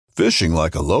Fishing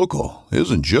like a local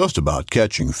isn't just about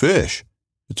catching fish.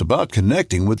 It's about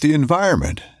connecting with the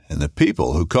environment and the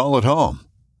people who call it home.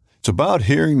 It's about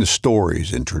hearing the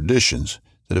stories and traditions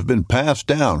that have been passed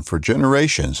down for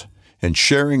generations and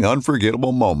sharing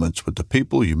unforgettable moments with the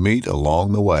people you meet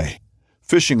along the way.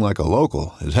 Fishing like a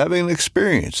local is having an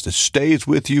experience that stays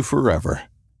with you forever.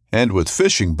 And with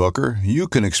Fishing Booker, you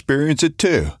can experience it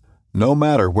too, no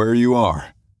matter where you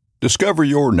are. Discover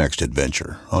your next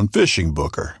adventure on Fishing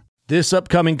Booker. This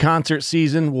upcoming concert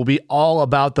season will be all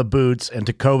about the boots, and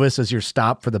Tecovas is your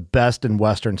stop for the best in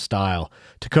Western style.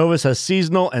 Tecovas has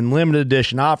seasonal and limited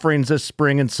edition offerings this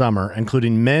spring and summer,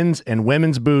 including men's and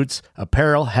women's boots,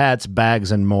 apparel, hats,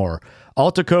 bags, and more.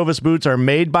 All Tecovas boots are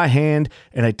made by hand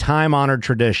in a time-honored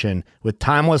tradition with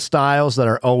timeless styles that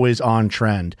are always on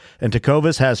trend. And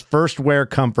Tecovas has first wear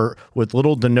comfort with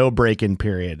little to no break-in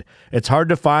period. It's hard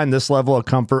to find this level of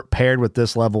comfort paired with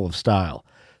this level of style.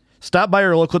 Stop by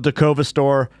your local Tecovas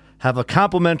store, have a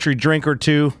complimentary drink or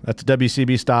two, that's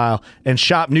WCB style, and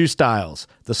shop new styles.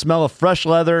 The smell of fresh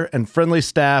leather and friendly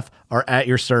staff are at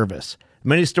your service.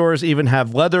 Many stores even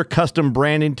have leather custom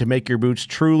branding to make your boots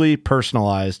truly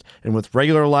personalized. And with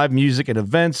regular live music and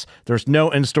events, there's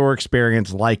no in-store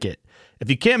experience like it.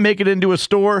 If you can't make it into a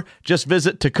store, just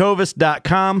visit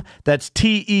tecovas.com. That's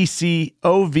TECOVAS.com.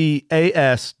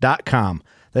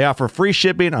 They offer free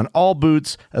shipping on all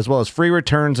boots, as well as free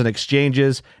returns and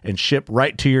exchanges, and ship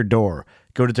right to your door.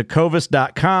 Go to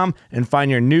tecovas.com and find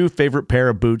your new favorite pair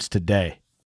of boots today.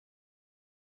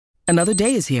 Another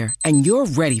day is here, and you're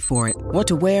ready for it. What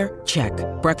to wear? Check.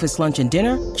 Breakfast, lunch, and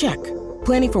dinner? Check.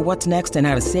 Planning for what's next and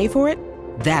how to save for it?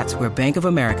 That's where Bank of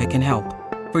America can help.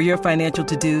 For your financial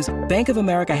to-dos, Bank of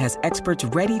America has experts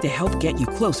ready to help get you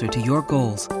closer to your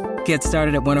goals. Get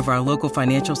started at one of our local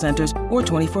financial centers or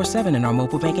 24/7 in our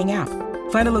mobile banking app.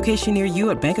 Find a location near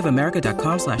you at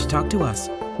bankofamerica.com/talktous.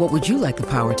 What would you like the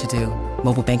power to do?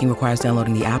 Mobile banking requires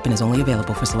downloading the app and is only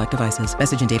available for select devices.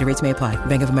 Message and data rates may apply.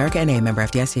 Bank of America N.A., member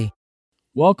FDIC.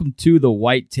 Welcome to the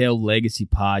Whitetail Legacy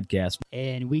Podcast.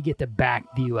 And we get the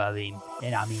back view of him.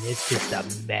 And I mean, it's just a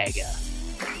mega.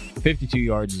 52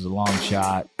 yards is a long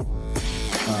shot.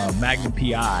 Magnum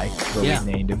PI, what we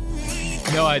named him.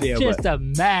 No idea. Just a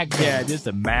magnum. Yeah, just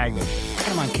a magnum.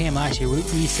 Come on, Cam last year, we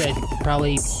said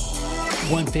probably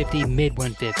 150, mid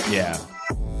 150. Yeah.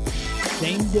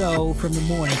 Same doe from the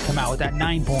morning come out with that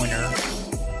 9-pointer.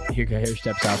 Here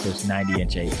steps out this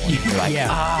 90-inch 8-pointer. You're like,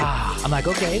 I'm like,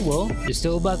 okay, well, there's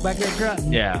still a buck back there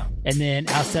grunting. Yeah. And then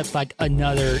out steps like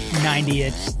another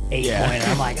 90-inch 8-pointer.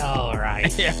 I'm like, all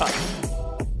right. Yeah.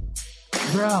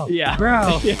 Bro. Yeah.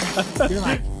 Bro. Yeah. You're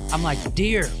like, I'm like,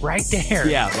 deer, right there.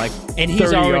 Yeah, like and he's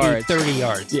 30 already yards. 30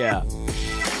 yards. Yeah.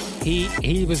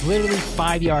 He was literally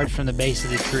 5 yards from the base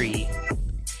of the tree.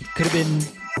 Could have been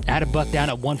had a buck down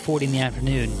at 1:40 in the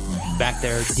afternoon, back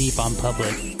there deep on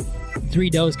public. 3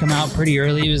 does come out pretty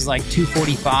early. It was like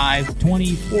 2:45,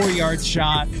 24-yard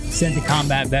shot, sent the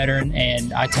combat veteran,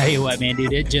 and I tell you what, man,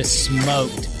 dude, it just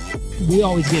smoked. We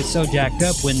always get so jacked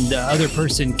up when the other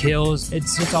person kills.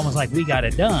 It's just almost like we got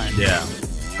it done. Yeah.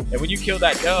 And when you killed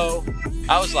that doe,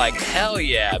 I was like, hell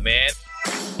yeah, man.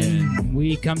 And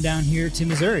we come down here to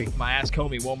Missouri. I asked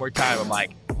Homie one more time, I'm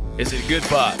like, is it a good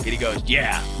buck? And he goes,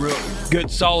 yeah, real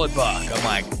good, solid buck. I'm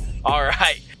like, all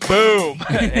right, boom.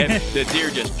 And the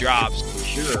deer just drops.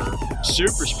 Sure.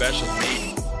 Super special to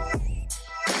me.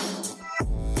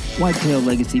 Whitetail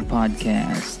Legacy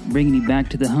Podcast, bringing you back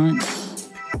to the hunt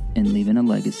and leaving a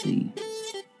legacy.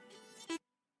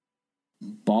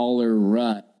 Baller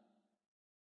Rut.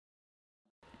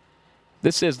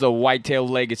 This is the Whitetail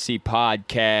Legacy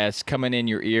Podcast coming in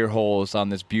your ear holes on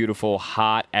this beautiful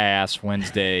hot-ass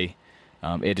Wednesday.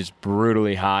 It is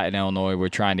brutally hot in Illinois. We're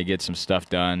trying to get some stuff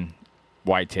done,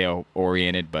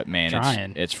 whitetail-oriented, but, man,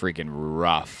 it's freaking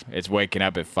rough. It's waking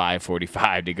up at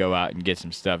 5:45 to go out and get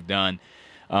some stuff done.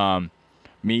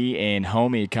 Me and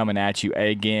Homie coming at you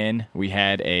again. We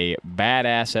had a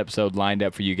badass episode lined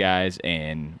up for you guys,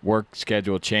 and work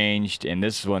schedule changed, and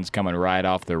this one's coming right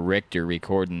off the Richter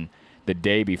recording the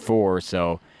day before,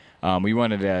 so we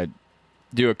wanted to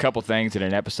do a couple things in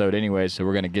an episode anyway, so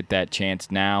we're going to get that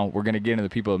chance now. We're going to get into the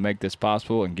people that make this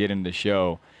possible and get into the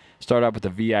show. Start off with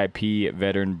the VIP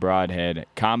Veteran Broadhead.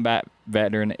 Combat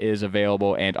Veteran is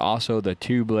available, and also the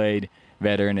two-blade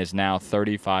Veteran is now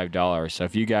 $35. So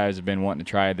if you guys have been wanting to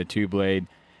try the two-blade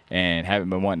and haven't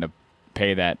been wanting to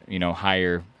pay that,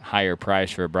 higher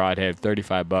price for a broadhead,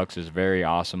 $35 is a very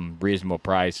awesome, reasonable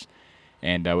price.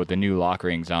 And with the new lock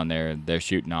rings on there, they're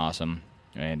shooting awesome.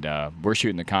 And we're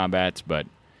shooting the combats, but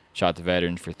shot the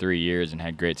veterans for 3 years and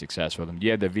had great success with them. You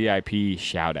had the VIP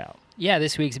shout-out. Yeah,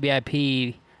 this week's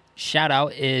VIP shout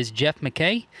out is Jeff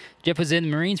McKay. Jeff was in the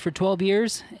Marines for 12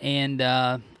 years, and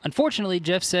unfortunately,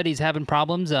 Jeff said he's having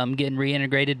problems getting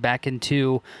reintegrated back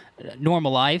into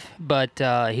normal life, but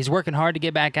he's working hard to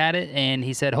get back at it, and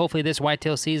he said hopefully this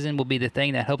whitetail season will be the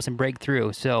thing that helps him break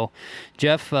through. So,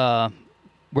 Jeff,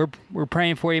 we're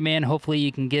praying for you, man. Hopefully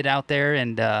you can get out there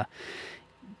and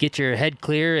get your head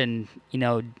clear and,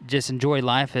 just enjoy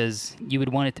life as you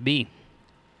would want it to be.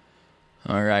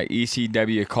 All right,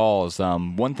 ECW calls.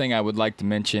 One thing I would like to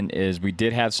mention is we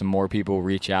did have some more people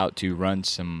reach out to run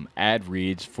some ad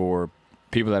reads for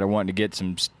people that are wanting to get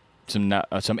some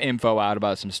info out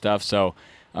about some stuff. So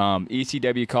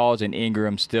ECW calls and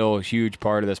Ingram still a huge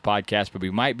part of this podcast, but we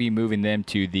might be moving them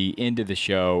to the end of the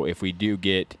show if we do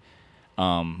get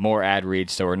more ad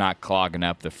reads, so we're not clogging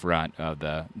up the front of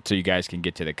so you guys can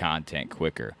get to the content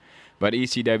quicker. But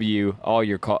ECW, all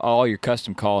your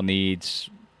custom call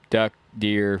needs, duck,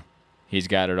 deer, he's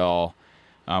got it all.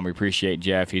 We appreciate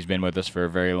Jeff. He's been with us for a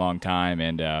very long time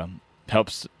and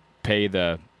helps pay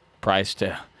the price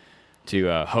to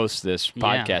host this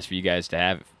podcast for you guys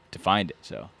to find it.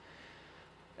 So,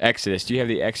 Exodus, do you have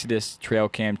the Exodus trail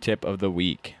cam tip of the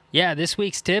week? Yeah, this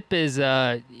week's tip is,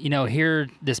 here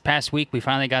this past week we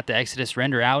finally got the Exodus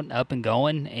render out and up and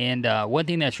going. And one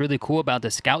thing that's really cool about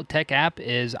the Scout Tech app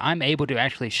is I'm able to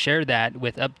actually share that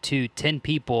with up to 10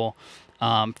 people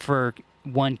for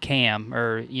one cam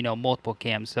or, multiple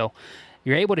cams. So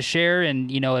you're able to share,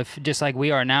 and, if just like we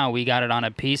are now, we got it on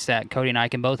a piece that Cody and I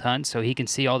can both hunt, so he can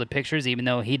see all the pictures even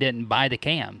though he didn't buy the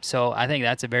cam. So I think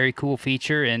that's a very cool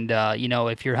feature. And,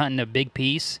 if you're hunting a big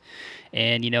piece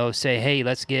and, say, hey,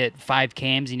 let's get 5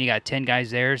 cams and you got 10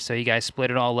 guys there, so you guys split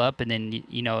it all up, and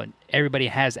then, everybody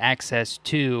has access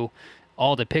to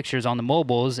all the pictures on the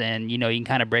mobiles, and you can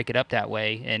kind of break it up that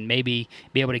way and maybe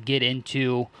be able to get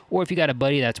into, or if you got a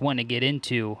buddy that's wanting to get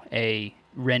into a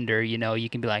render, you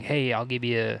can be like, hey, I'll give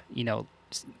you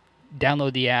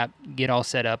download the app, get all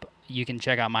set up, you can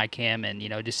check out my cam and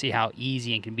just see how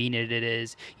easy and convenient it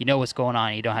is. What's going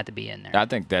on, you don't have to be in there. I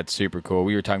think that's super cool.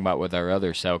 We were talking about with our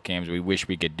other cell cams, we wish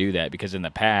we could do that, because in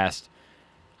the past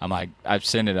I'm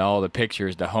sending all the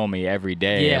pictures to homie every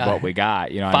day of what we got.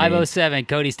 507,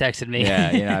 Cody's texted me.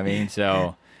 Yeah, you know what I mean?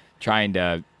 So trying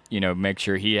to, make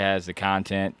sure he has the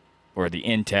content or the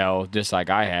intel, just like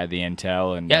I had the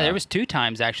intel. And yeah, there was 2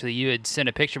 times, actually. You had sent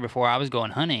a picture before I was going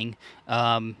hunting.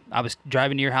 I was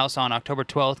driving to your house on October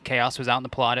 12th. Chaos was out in the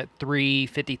plot at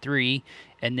 3:53.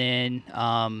 And then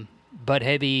Bud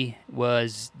Heavy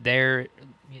was there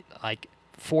like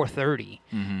 4:30,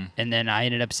 and then I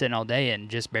ended up sitting all day and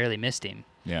just barely missed him.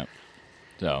 Yeah,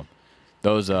 so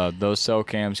those cell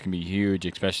cams can be huge,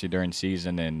 especially during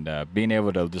season, and being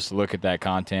able to just look at that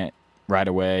content right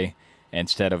away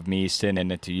instead of me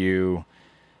sending it to you,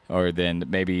 or then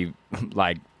maybe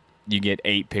like you get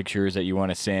 8 pictures that you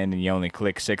want to send and you only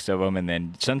click 6 of them, and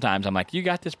then sometimes I'm like, you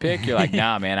got this pic? You're like,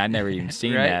 nah, man, I never even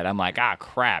seen right? that. I'm like,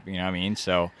 crap, you know what I mean?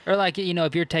 So, or like,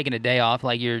 if you're taking a day off,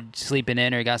 like you're sleeping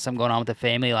in or you got something going on with the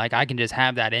family, like I can just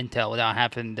have that intel without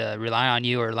having to rely on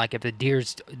you, or like if the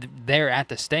deer's there at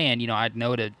the stand, I'd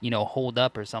know to, hold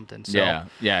up or something. So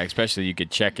yeah, especially you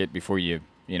could check it before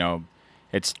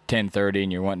it's 10:30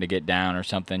 and you're wanting to get down or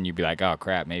something, you'd be like, oh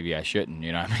crap, maybe I shouldn't,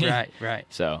 you know what I mean? Right.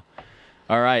 So,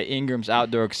 all right, Ingram's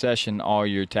Outdoor Accession, all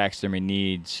your taxidermy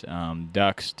needs,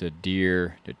 ducks to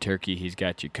deer to turkey, he's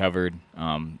got you covered.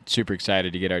 Super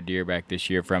excited to get our deer back this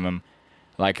year from him.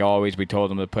 Like always, we told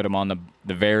him to put him on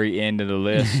the very end of the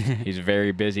list. He's a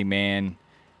very busy man,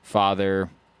 father,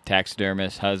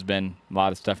 taxidermist, husband, a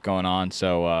lot of stuff going on.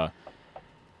 So,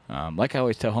 like I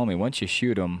always tell homie, once you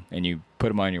shoot them and you put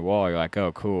them on your wall, you're like,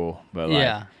 oh, cool. But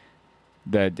yeah.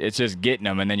 It's just getting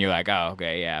them, and then you're like, oh,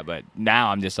 okay, yeah. But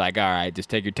now I'm just like, all right, just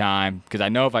take your time, because I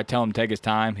know if I tell him to take his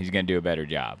time, he's going to do a better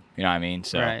job. You know what I mean?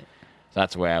 So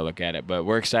that's the way I look at it. But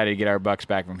we're excited to get our bucks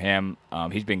back from him.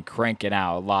 He's been cranking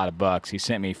out a lot of bucks. He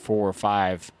sent me 4 or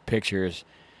 5 pictures.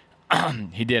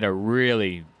 He did a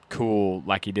really cool,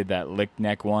 like he did that lick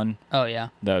neck one. Oh, yeah.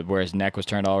 Where his neck was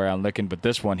turned all around licking. But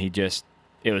this one,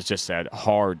 it was just a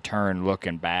hard turn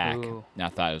looking back. Ooh. And I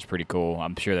thought it was pretty cool.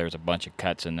 I'm sure there was a bunch of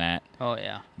cuts in that. Oh,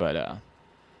 yeah. But, all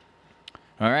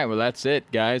right, well, that's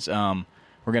it, guys. We're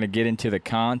going to get into the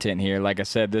content here. Like I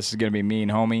said, this is going to be me and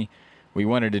homie. We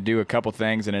wanted to do a couple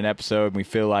things in an episode, and we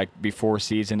feel like before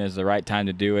season is the right time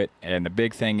to do it. And the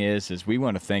big thing is we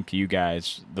want to thank you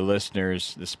guys, the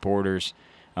listeners, the supporters.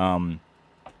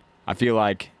 I feel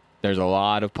like there's a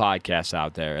lot of podcasts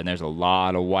out there, and there's a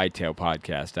lot of whitetail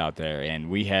podcasts out there, and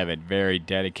we have a very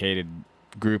dedicated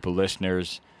group of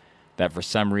listeners that for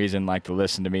some reason like to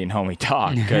listen to me and homie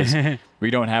talk, because we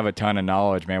don't have a ton of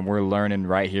knowledge, man. We're learning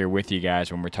right here with you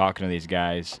guys when we're talking to these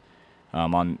guys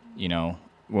on,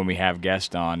 when we have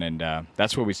guests on. And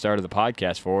that's what we started the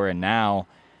podcast for. And now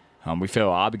we feel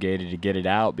obligated to get it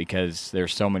out because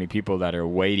there's so many people that are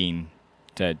waiting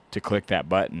to click that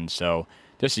button. So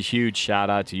just a huge shout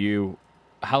out to you.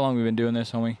 How long have we been doing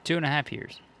this, homie? 2.5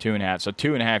 years. 2.5. So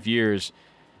 2.5 years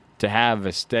to have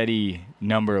a steady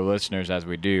number of listeners as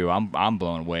we do. I'm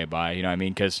blown away by it, you know what I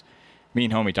mean? Because me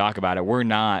and homie talk about it. We're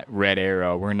not Red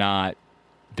Arrow. We're not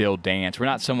Bill Dance. We're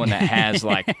not someone that has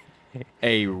like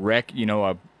a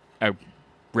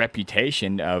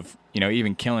reputation of,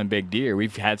 even killing big deer.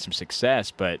 We've had some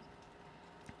success, but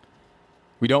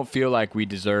we don't feel like we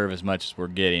deserve as much as we're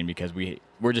getting because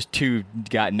we're just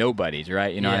got nobodies,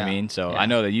 right? You know what I mean? So I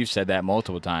know that you've said that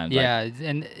multiple times. Yeah,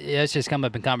 and it's just come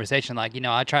up in conversation. Like,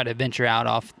 I try to venture out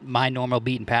off my normal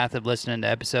beaten path of listening to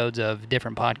episodes of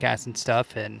different podcasts and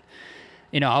stuff, and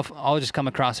I'll just come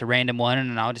across a random one,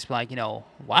 and I'll just be like,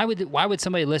 why would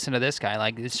somebody listen to this guy?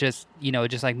 Like, it's just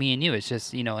just like me and you. It's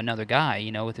just another guy,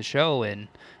 with a show, and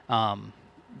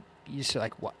you just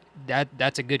like what.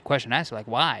 That's a good question to ask. Like,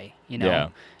 why? Yeah.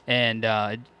 And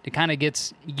it kind of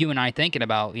gets you and I thinking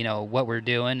about what we're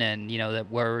doing and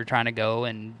that where we're trying to go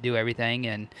and do everything.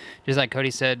 And just like Cody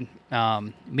said,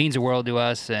 means the world to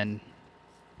us. And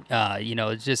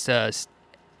it's just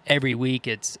every week.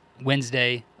 It's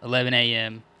Wednesday, 11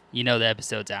 a.m. The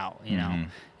episode's out.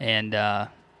 And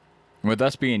with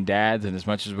us being dads, and as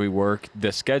much as we work,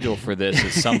 the schedule for this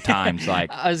is sometimes like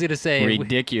I was gonna say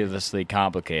ridiculously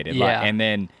complicated. Yeah. And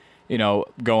then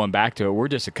going back to it, we're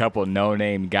just a couple of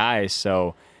no-name guys,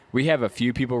 so we have a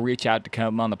few people reach out to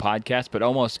come on the podcast, but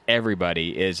almost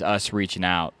everybody is us reaching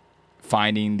out,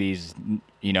 finding these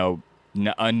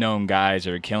unknown guys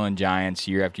that are killing giants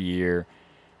year after year,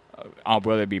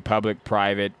 whether it be public,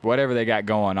 private, whatever they got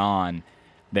going on.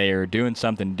 They are doing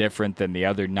something different than the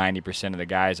other 90% of the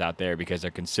guys out there because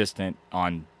they're consistent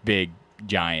on big,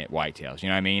 giant whitetails. You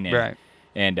know what I mean? And, right.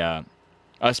 And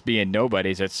us being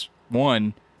nobodies, that's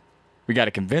one, we got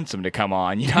to convince them to come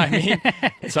on. You know what I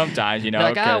mean? Sometimes,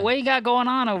 like, what you got going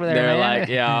on over there, they're man? like,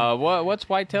 yeah, what's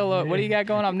whitetail? What do you got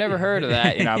going on? I've never heard of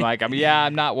that. I'm like,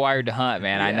 I'm not wired to hunt,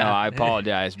 man. I know. I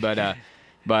apologize.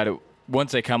 But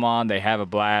once they come on, they have a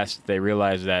blast. They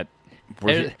realize that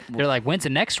they're like, when's the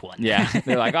next one? Yeah.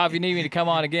 They're like, if you need me to come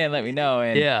on again, let me know.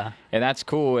 And, yeah. And that's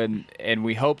cool. And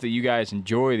we hope that you guys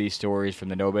enjoy these stories from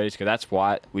the nobodies, because that's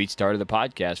what we started the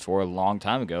podcast for a long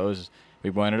time ago. Is we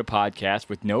wanted a podcast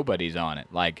with nobodies on it,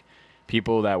 like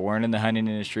people that weren't in the hunting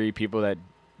industry, people that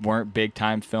weren't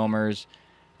big-time filmers.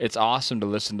 It's awesome to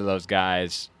listen to those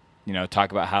guys,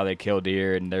 talk about how they kill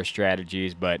deer and their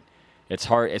strategies, but it's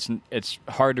hard. It's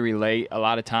hard to relate a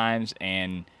lot of times,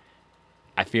 and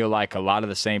I feel like a lot of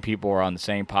the same people are on the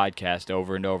same podcast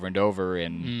over and over and over,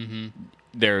 and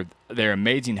they're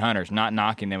amazing hunters. Not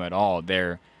knocking them at all.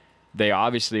 They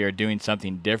obviously are doing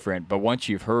something different. But once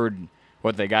you've heard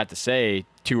what they got to say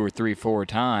 2 or 3, 4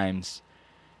 times,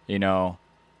 you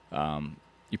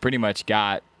pretty much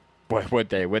got what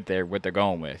they're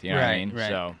going with. You know what I mean? Right.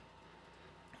 So.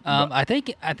 I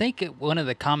think one of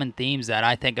the common themes that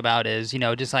I think about is,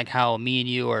 just like how me and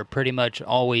you are pretty much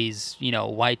always,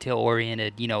 whitetail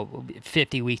oriented,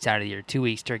 50 weeks out of the year, 2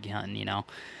 weeks turkey hunting,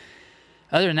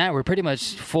 Other than that, we're pretty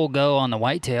much full go on the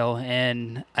whitetail.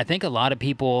 And I think a lot of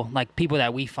people, like people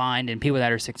that we find and people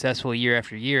that are successful year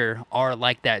after year, are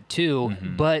like that too,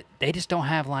 but they just don't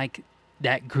have like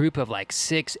that group of like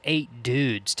 6-8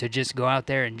 dudes to just go out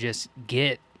there and just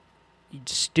get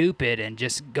stupid and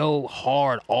just go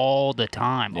hard all the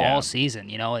time, all season,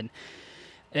 and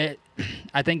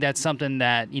I think that's something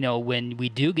that, when we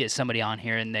do get somebody on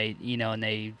here and they, and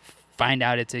they find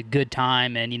out it's a good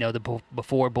time and, the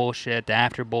before bullshit, the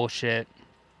after bullshit,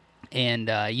 and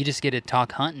you just get to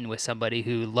talk hunting with somebody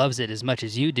who loves it as much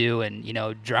as you do and,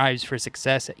 drives for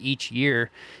success each year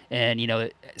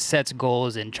and, sets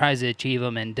goals and tries to achieve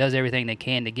them and does everything they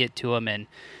can to get to them, and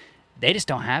they just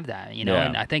don't have that,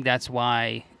 and I think that's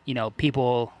why,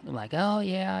 people are like, oh,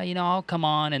 yeah, I'll come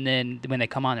on, and then when they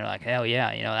come on, they're like, hell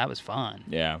yeah, that was fun.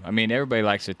 Yeah, I mean, everybody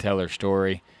likes to tell their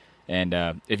story, and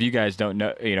if you guys don't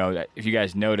know, if you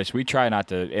guys notice, we try not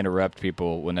to interrupt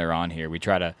people when they're on here.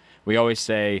 We always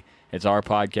say, it's our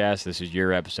podcast, this is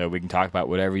your episode, we can talk about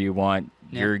whatever you want.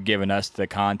 Yep. You're giving us the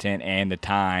content and the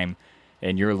time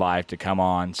in your life to come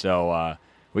on, so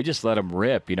we just let them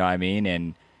rip, you know what I mean,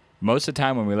 and most of the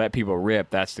time when we let people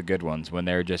rip, that's the good ones, when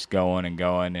they're just going and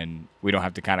going and we don't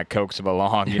have to kind of coax them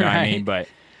along, you know what I mean? But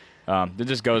it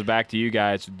just goes back to you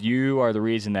guys. You are the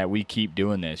reason that we keep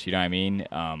doing this, you know what I mean?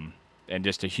 And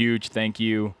just a huge thank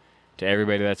you to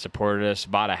everybody that supported us.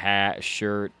 Bought a hat, a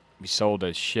shirt. We sold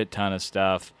a shit ton of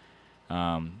stuff.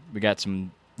 We got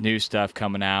some new stuff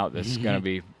coming out that's going to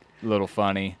be a little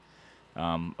funny.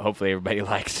 Hopefully everybody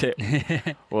likes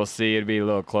it. We'll see. It'll be a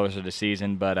little closer to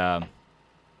season, but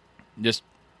just,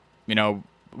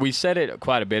 we said it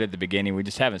quite a bit at the beginning. We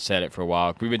just haven't said it for a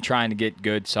while. We've been trying to get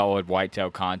good, solid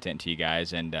whitetail content to you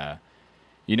guys, and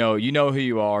you know who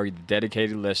you are, the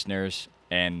dedicated listeners,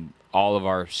 and all of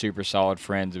our super solid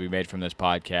friends that we made from this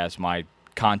podcast. My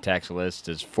contacts list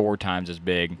is 4 times as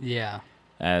big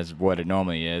as what it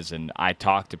normally is, and I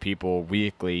talk to people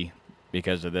weekly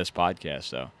because of this podcast.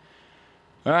 So,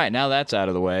 all right, now that's out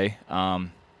of the way.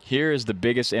 Here is the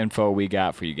biggest info we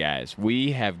got for you guys.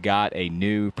 We have got a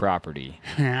new property.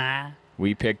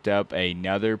 We picked up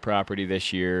another property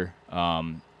this year,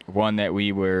 one that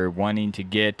we were wanting to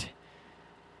get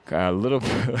a little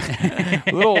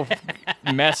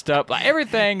messed up. Like,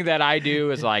 everything that I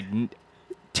do is like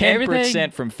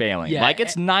 10% from failing. Yeah. Like,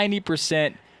 it's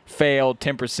 90% failed,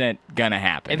 10% gonna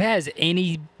happen. If it has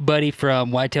anybody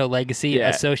from Whitetail Legacy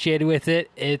associated with it,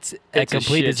 it's a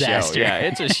complete disaster. Yeah,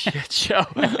 it's a shit show.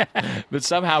 But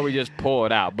somehow we just pull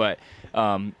it out. But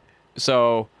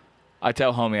so I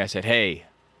tell homie, I said, hey,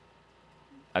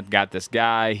 I've got this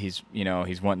guy. He's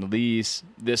wanting to lease.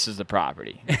 This is the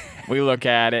property. We look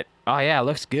at it. Oh yeah,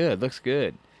 looks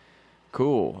good.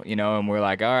 Cool. And we're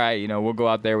like, all right, we'll go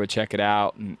out there, we'll check it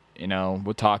out, and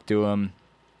we'll talk to him.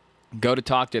 Go to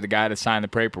talk to the guy that signed the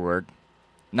paperwork.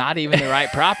 Not even the right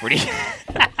property.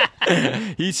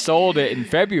 He sold it in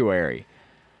February.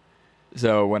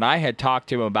 So when I had talked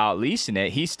to him about leasing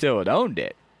it, he still had owned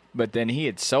it. But then he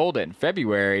had sold it in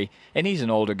February, and he's an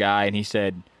older guy, and he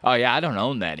said, oh, yeah, I don't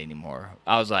own that anymore.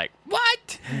 I was like,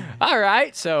 what? All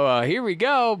right, so here we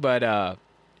go. But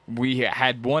we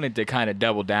had wanted to kind of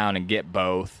double down and get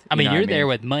both. I mean, you're there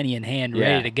with money in hand,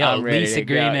 ready to go. Lease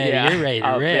agreement, you're ready to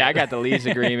rip. Yeah, I got the lease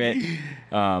agreement.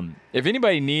 If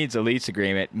anybody needs a lease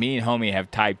agreement, me and homie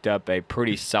have typed up a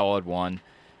pretty solid one.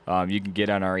 You can get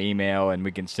on our email, and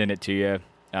we can send it to you.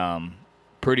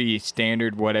 Pretty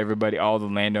standard, what all the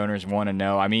landowners want to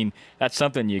know. I mean, that's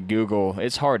something you Google.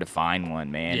 It's hard to find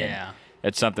one, man. Yeah. And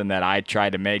it's something that I try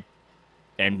to make,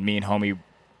 and me and homie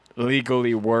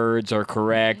legally words are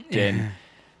correct, and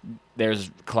there's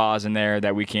a clause in there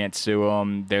that we can't sue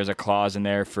them. There's a clause in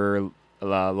there for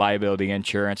liability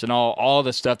insurance and all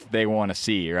the stuff that they want to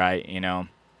see, right?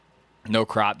 No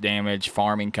crop damage,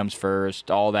 farming comes first,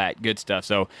 all that good stuff.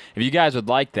 So if you guys would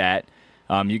like that,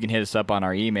 you can hit us up on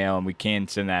our email, and we can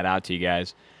send that out to you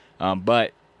guys.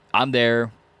 But I'm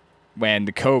there when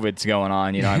the COVID's going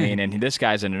on, you know what I mean? And this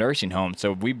guy's in a nursing home,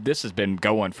 so this has been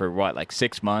going for like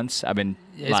 6 months. I've been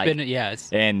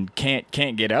and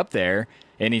can't get up there.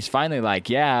 And he's finally like,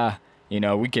 yeah,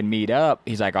 we can meet up.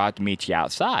 He's like, I'll have to meet you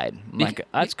outside. I'm like,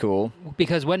 that's cool.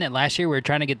 Because wasn't it last year we were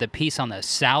trying to get the piece on the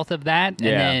south of that,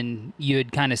 and then you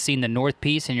had kind of seen the north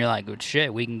piece, and you're like, oh,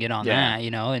 shit, we can get on that,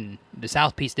 and the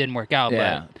south piece didn't work out.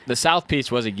 Yeah, but the south piece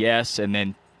was a yes, and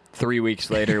then 3 weeks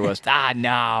later was no.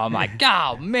 I'm like,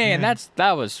 oh man,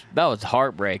 that was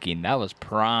heartbreaking. That was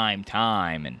prime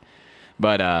time,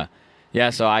 but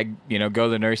so I go to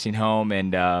the nursing home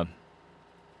and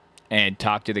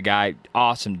talk to the guy.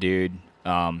 Awesome dude,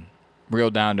 real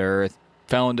down to earth.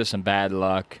 Fell into some bad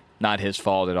luck. Not his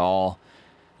fault at all.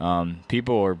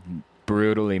 People are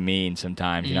brutally mean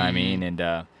sometimes. You know what I mean?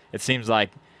 And it seems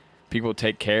like people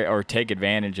take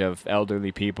advantage of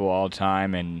elderly people all the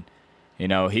time, and.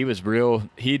 He was real.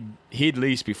 He'd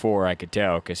leased before, I could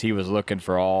tell, because he was looking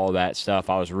for all that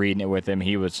stuff. I was reading it with him.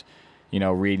 He was,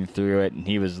 reading through it, and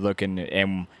he was looking.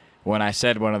 And when I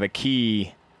said one of the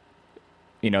key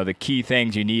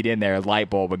things you need in there, a light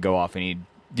bulb would go off, and he'd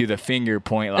do the finger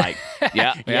point like,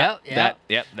 that's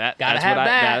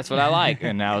what I like.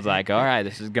 And I was like, all right,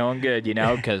 this is going good,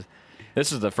 because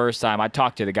this is the first time I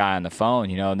talked to the guy on the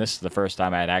phone, and this is the first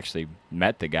time I had actually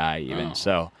met the guy even.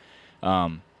 So,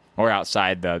 we're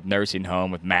outside the nursing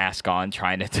home with mask on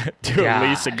trying to do a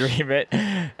lease agreement.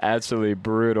 Absolutely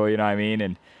brutal, you know what I mean?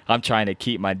 And I'm trying to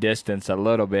keep my distance a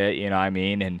little bit, you know what I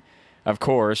mean? And, of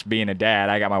course, being a dad,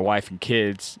 I got my wife and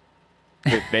kids.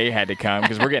 They had to come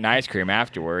because we're getting ice cream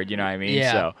afterward, you know what I mean?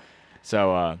 Yeah.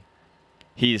 So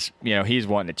he's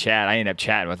wanting to chat. I ended up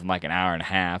chatting with him like an hour and a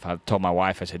half. I told my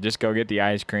wife, I said, just go get the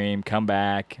ice cream, come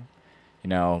back.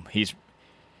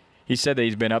 He said that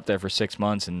he's been up there for 6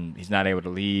 months and he's not able to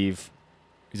leave.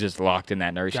 He's just locked in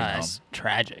that nursing home. That's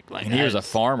tragic. And he was a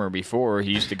farmer before.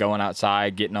 He used to going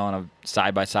outside, getting on a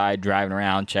side-by-side, driving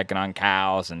around, checking on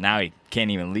cows, and now he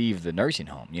can't even leave the nursing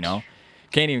home,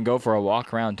 Can't even go for a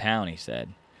walk around town, he said.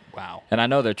 Wow. And I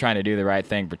know they're trying to do the right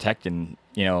thing, protecting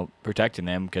protecting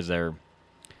them because they're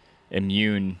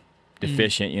immune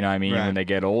deficient, you know what I mean, Right. when they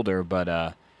get older.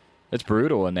 But it's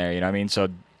brutal in there, you know what I mean? So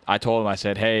I told him, I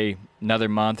said, hey, another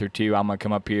month or two, I'm going to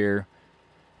come up here,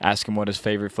 ask him what his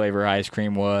favorite flavor of ice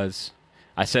cream was.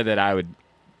 I said that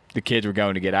the kids were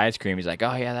going to get ice cream. He's like,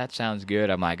 oh, yeah, that sounds good.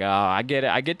 I'm like, oh, I get it.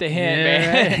 I get the hint,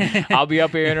 man. I'll be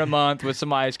up here in a month with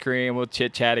some ice cream. We'll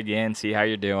chit-chat again, see how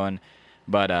you're doing.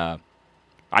 But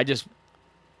it's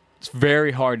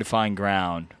very hard to find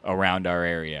ground around our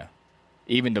area,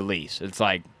 even to lease. It's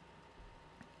like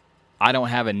I don't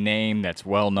have a name that's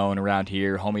well-known around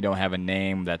here. Homie don't have a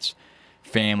name that's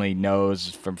family knows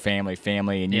from family,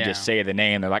 and you just say the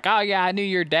name. They're like, oh, yeah, I knew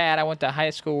your dad. I went to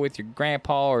high school with your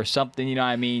grandpa or something. You know what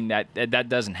I mean? That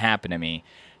doesn't happen to me.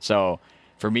 So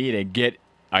for me to get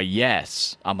a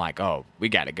yes, I'm like, oh, we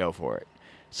got to go for it.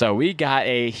 So we got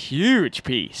a huge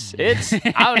piece.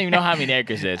 I don't even know how many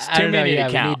acres it is. I Too don't know, many yeah,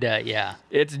 to count. We need to, yeah.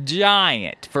 It's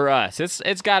giant for us.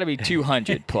 It's got to be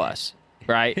 200 plus,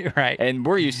 right? Right. And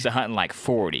we're used to hunting like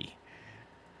 40.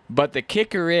 But the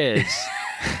kicker is,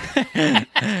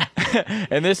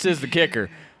 and this is the kicker,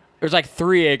 there's like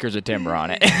 3 acres of timber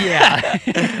on it.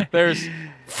 Yeah. There's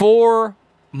 4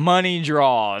 money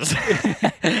draws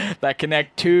that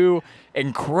connect 2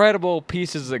 incredible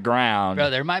pieces of ground. Bro,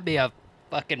 there might be a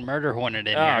fucking murder hornet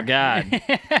in Oh, here. God.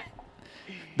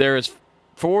 There's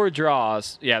 4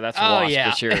 draws. Yeah, that's a Oh, wasp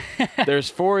yeah. for sure. There's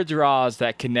 4 draws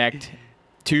that connect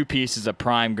 2 pieces of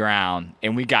prime ground,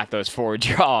 and we got those 4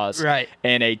 draws. Right.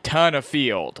 And a ton of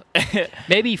field.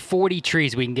 Maybe 40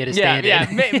 trees we can get a stand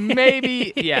in.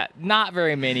 Maybe, not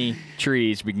very many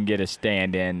trees we can get a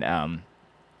stand in.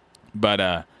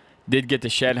 But did get to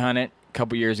shed hunt it a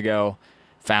couple years ago.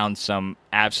 Found some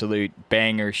absolute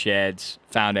banger sheds.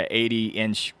 Found an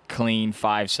 80-inch clean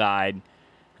 5-side.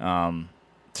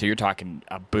 So you're talking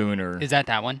a booner. Is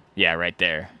that one? Yeah, right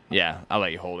there. Yeah, I'll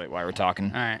let you hold it while we're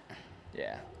talking. All right.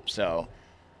 Yeah, so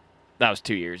that was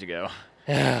 2 years ago.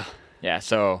 Yeah. Yeah,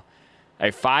 so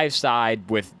a 5-side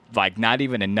with like not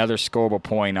even another scoreable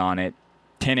point on it,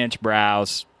 10-inch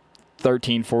brows,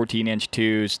 13, 14-inch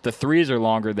 2s. The 3s are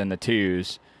longer than the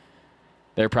 2s.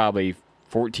 They're probably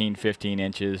 14, 15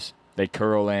 inches. They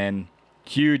curl in,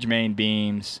 huge main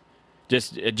beams,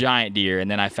 just a giant deer. And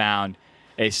then I found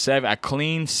a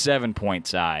clean 7-point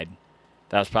side.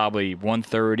 That was probably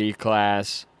 130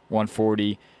 class,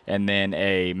 140, and then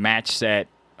a match set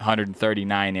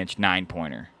 139-inch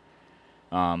 9-pointer.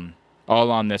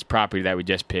 All on this property that we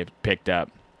just picked up.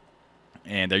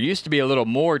 And there used to be a little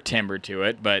more timber to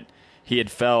it, but he had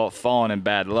fallen in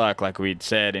bad luck, like we'd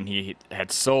said, and he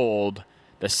had sold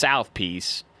the south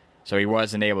piece, so he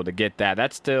wasn't able to get that.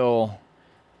 That's still,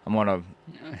 I'm going to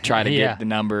try to get the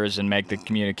numbers and make the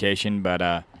communication.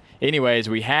 But anyways,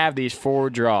 we have these 4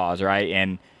 draws, right?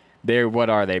 And they're, what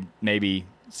are they, maybe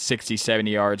 60,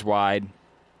 70 yards wide?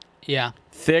 Yeah.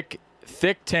 Thick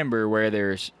timber where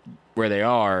they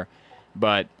are,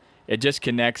 but it just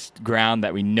connects ground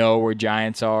that we know where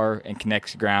giants are and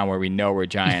connects ground where we know where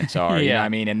giants are. You know what I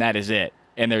mean? And that is it.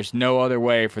 And there's no other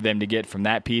way for them to get from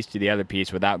that piece to the other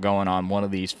piece without going on one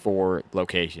of these 4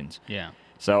 locations. Yeah.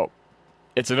 So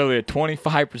it's literally a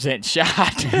 25%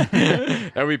 shot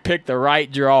that we picked the right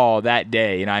draw that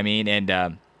day. You know what I mean?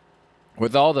 And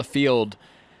with all the field,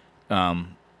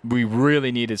 we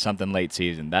really needed something late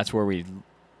season. That's where we,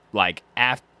 like,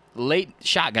 late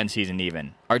shotgun season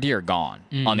even, our deer are gone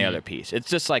on the other piece. It's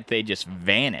just like they just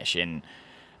vanish. And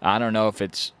I don't know if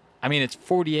it's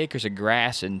 40 acres of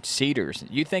grass and cedars.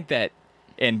 You think that,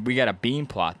 and we got a beam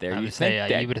plot there.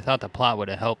 You would have thought the plot would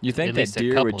have helped. You think that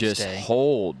deer would just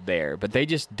hold there, but they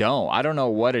just don't. I don't know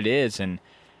what it is. And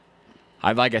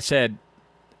like I said,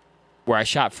 where I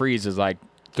shot freeze is like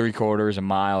 3/4 a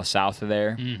mile south of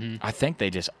there. Mm-hmm. I think they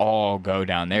just all go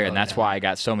down there, and that's why I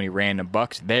got so many random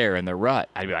bucks there in the rut.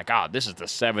 I'd be like, oh, this is the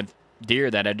 7th deer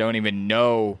that I don't even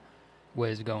know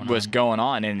was going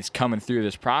on, and it's coming through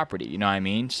this property. You know what I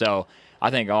mean? So I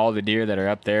think all the deer that are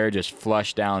up there just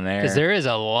flush down there. Because there is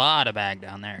a lot of ag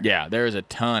down there. Yeah, there is a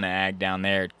ton of ag down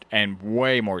there and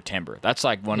way more timber. That's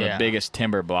like one of the biggest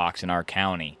timber blocks in our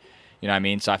county. You know what I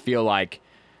mean? So I feel like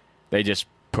they just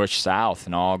push south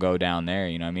and all go down there.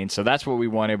 You know what I mean? So that's what we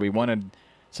wanted. We wanted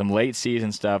some late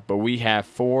season stuff, but we have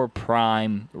 4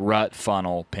 prime rut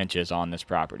funnel pinches on this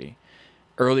property.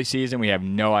 Early season, we have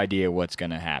no idea what's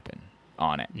going to happen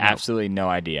on it. Nope. Absolutely no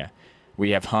idea. We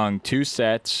have hung 2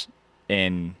 sets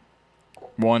in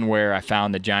one where I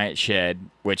found the giant shed,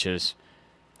 which is,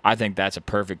 I think that's a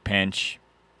perfect pinch,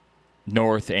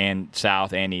 north and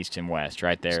south and east and west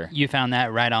right there. You found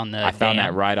that right on the dam? I found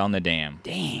that right on the dam.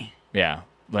 Dang. Yeah,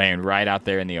 laying right out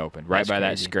there in the open, right by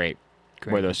that scrape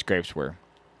where those scrapes were.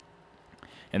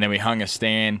 And then we hung a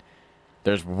stand.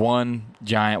 There's one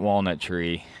giant walnut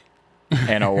tree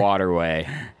and a waterway,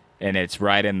 and it's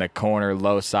right in the corner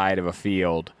low side of a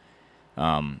field.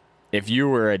 If you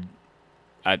were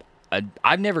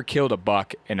I've never killed a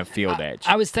buck in a field edge.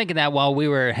 I was thinking that while we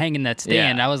were hanging that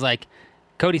stand. Yeah. I was like,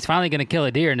 Cody's finally going to kill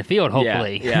a deer in the field,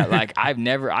 hopefully. Yeah, like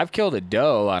I've killed a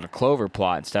doe on a clover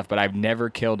plot and stuff, but I've never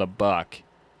killed a buck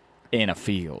in a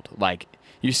field. Like,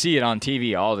 you see it on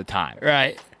TV all the time.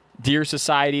 Right. Deer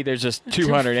Society, there's just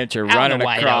 200-incher Out in running the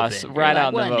wide across open. right You're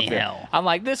out like, in what the in the open. hell? I'm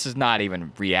like, this is not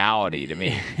even reality to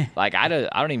me. Like, I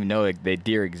don't even know that the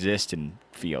deer exist in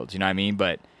fields. You know what I mean?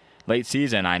 But late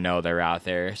season, I know they're out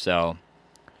there. So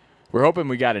we're hoping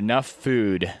we got enough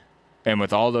food, and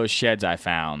with all those sheds I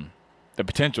found, the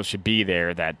potential should be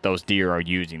there that those deer are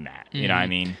using that. You know what I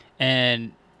mean?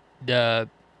 And the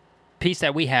piece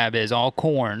that we have is all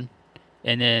corn,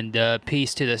 and then the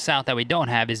piece to the south that we don't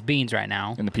have is beans right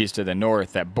now. And the piece to the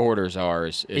north that borders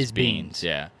ours is beans.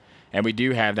 Yeah. And we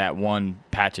do have that one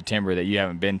patch of timber that you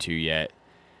haven't been to yet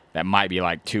that might be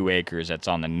like 2 acres that's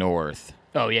on the north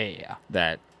Oh, yeah.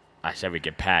 that I said we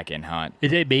could pack and hunt.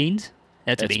 Is it beans?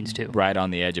 That's It's beans, too. Right on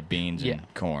the edge of beans Yeah.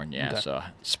 and corn. Yeah, Okay. so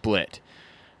split.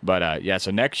 But, so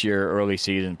next year, early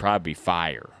season, probably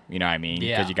fire. You know what I mean?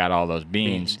 Yeah. Because you got all those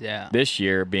beans. Yeah. This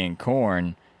year, being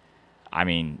corn, I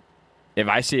mean, if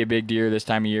I see a big deer this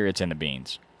time of year, it's in the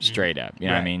beans. Straight up. You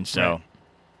know what I Right, mean? So,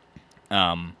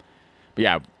 but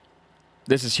yeah,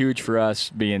 this is huge for us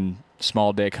being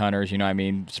small dick hunters. You know what I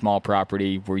mean? Small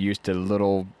property. We're used to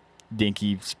little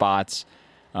dinky spots.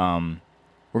 We're going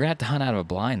to have to hunt out of a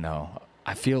blind, though.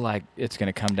 I feel like it's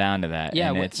going to come down to that.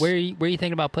 Yeah, and where are you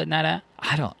thinking about putting that at?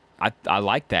 I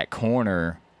like that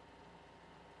corner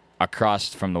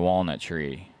across from the walnut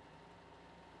tree.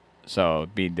 So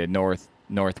it'd be the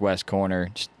northwest corner,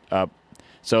 just up.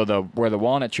 So where the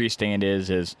walnut tree stand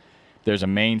is there's a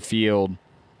main field,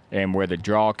 and where the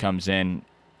draw comes in,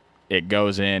 it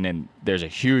goes in, and there's a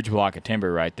huge block of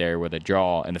timber right there where the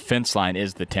draw and the fence line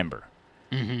is the timber.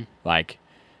 Mm-hmm. Like,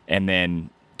 and then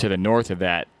to the north of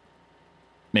that,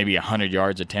 maybe 100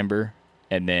 yards of timber,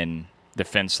 and then the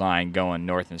fence line going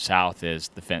north and south is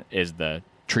the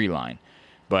tree line.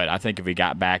 But I think if we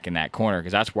got back in that corner,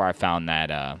 because that's where I found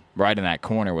that, right in that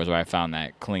corner was where I found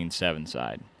that clean 7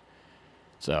 side.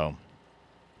 So,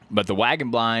 but the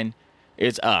wagon blind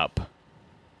is up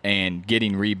and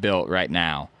getting rebuilt right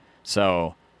now.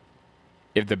 So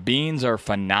if the beans are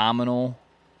phenomenal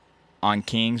on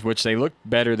Kings, which they looked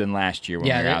better than last year when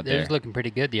we were out they there. was looking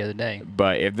pretty good the other day.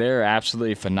 But if they're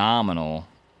absolutely phenomenal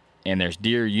and there's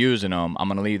deer using them, I'm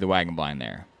going to leave the wagon blind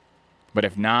there. But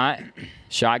if not,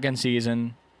 shotgun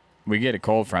season, we get a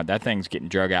cold front. That thing's getting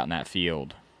drug out in that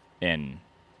field. And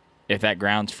if that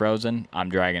ground's frozen, I'm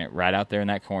dragging it right out there in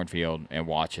that cornfield and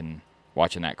watching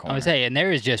that corner. I would say, and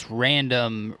there is just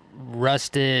random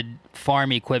rusted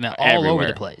farm equipment all Everywhere. over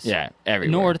the place. Yeah,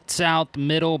 everywhere. North, south,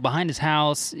 middle, behind his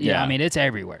house. Yeah, I mean, it's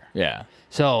everywhere. Yeah.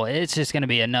 So it's just going to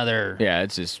be another. Yeah,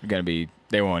 it's just going to be,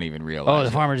 they won't even Oh, realize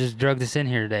the farmer just drug this in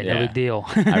here today. No Yeah. big deal.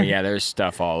 I mean, yeah, there's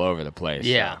stuff all over the place.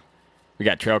 Yeah. So. We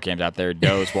got trail cams out there,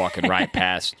 does walking right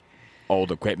past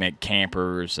old equipment,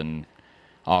 campers, and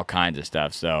all kinds of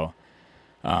stuff. So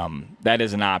that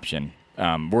is an option.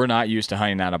 We're not used to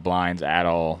hunting out of blinds at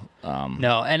all.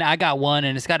 No, and I got one,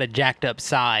 and it's got a jacked up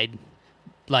side,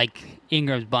 like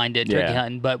Ingram's blind did turkey Yeah.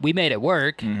 hunting, but we made it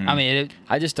work. Mhm. I mean,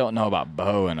 I just don't know about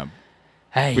bow and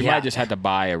we might just have to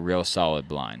buy a real solid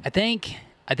blind. I think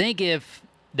if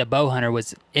the bow hunter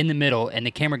was in the middle and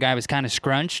the camera guy was kind of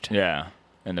scrunched, Yeah,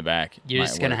 in the back. you're might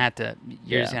just gonna work. have to.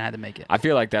 You're just Yeah. gonna have to make it. I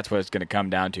feel like that's what it's going to come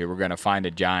down to. We're going to find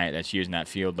a giant that's using that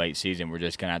field late season. We're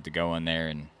just going to have to go in there,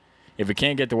 and if we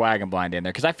can't get the wagon blind in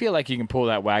there, because I feel like you can pull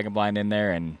that wagon blind in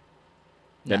there, and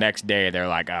the next day they're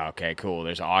like, oh, okay, cool,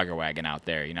 there's an auger wagon out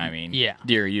there. You know what I mean? Yeah.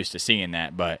 Deer are used to seeing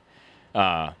that, but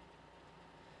the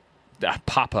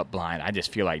pop-up blind, I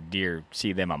just feel like deer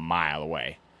see them a mile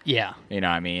away. Yeah. You know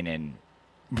what I mean? And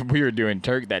we were doing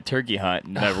that turkey hunt,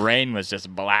 and the rain was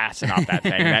just blasting off that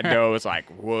thing. That doe was like,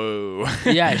 whoa.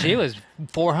 Yeah, she was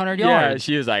 400 Yeah, yards.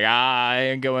 she was like, I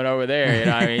ain't going over there. You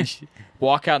know what I mean? She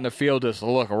walk out in the field, just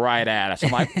look right at us.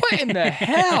 I'm like, what in the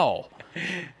hell?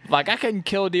 Like, I couldn't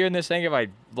kill a deer in this thing if my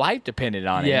life depended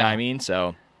on it. You know Yeah. what I mean?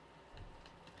 So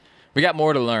we got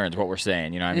more to learn is what we're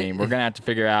saying. You know what I mean? We're going to have to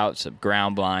figure out some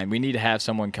ground blind. We need to have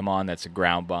someone come on that's a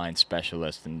ground blind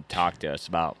specialist and talk to us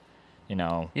about, you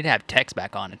know. Need to have Tex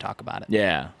back on and talk about it.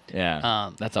 Yeah, yeah.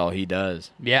 Um, That's all he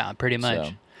does. Yeah, pretty much.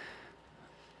 So.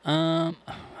 I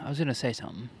was gonna say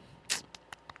something.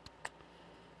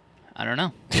 I don't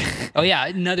know. Oh yeah,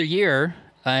 another year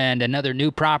and another new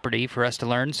property for us to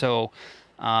learn. So,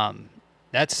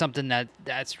 that's something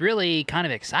that's really kind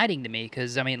of exciting to me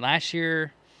because, I mean, last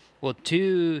year, well,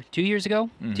 2 years ago,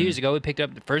 2 years ago, we picked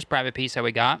up the first private piece that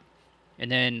we got. And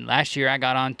then last year I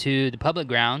got onto the public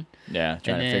ground. Yeah,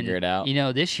 trying to figure it out.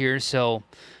 This year, so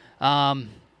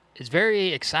it's very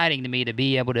exciting to me to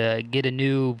be able to get a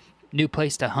new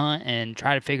place to hunt and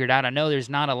try to figure it out. I know there's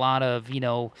not a lot of,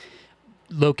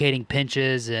 locating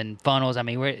pinches and funnels. I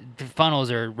mean, the funnels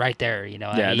are right there, Yeah,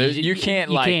 I mean, you can't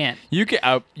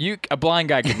a blind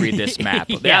guy could read this map.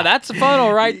 Yeah. That's a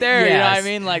funnel right there. You know what I Yes.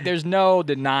 mean? Like, there's no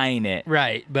denying it.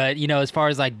 Right, but as far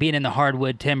as like being in the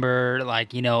hardwood timber,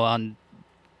 like on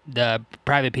the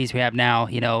private piece we have now,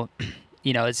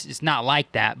 it's not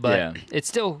like that, but Yeah. it's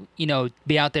still,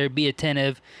 be out there, be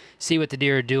attentive, see what the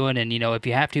deer are doing, and if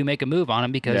you have to, make a move on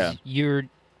them because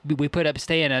we put up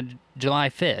staying on July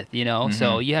 5th,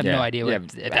 so you have no idea if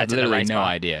that's literally in the right no spot.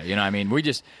 idea. I mean,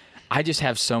 I just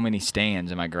have so many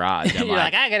stands in my garage. I'm You're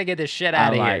like, I gotta get this shit out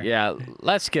of here. like, yeah,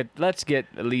 let's get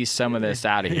at least some of this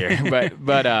out of here.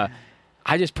 but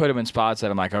I just put them in spots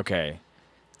that I'm like, okay,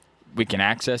 we can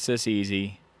access this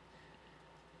easy.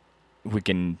 We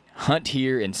can hunt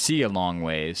here and see a long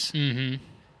ways, and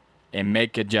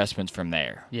make adjustments from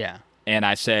there. Yeah. And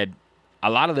I said, a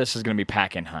lot of this is going to be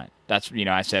pack and hunt. That's,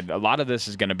 I said, a lot of this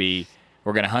is going to be,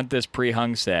 we're going to hunt this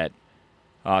pre-hung set.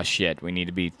 Oh, shit, we need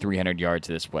to be 300 yards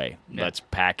this way. Yeah. Let's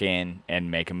pack in and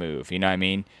make a move. You know what I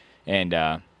mean? And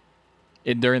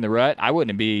during the rut, I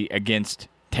wouldn't be against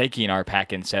taking our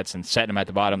pack-in sets and setting them at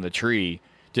the bottom of the tree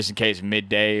just in case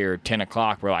midday or 10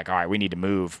 o'clock we're like, all right, we need to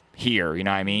move here. You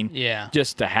know what I mean? Yeah.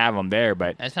 Just to have them there.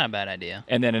 But That's not a bad idea.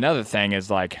 and then another thing is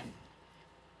like,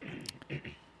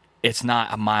 it's not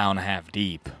 1.5 miles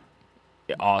deep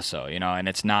also, and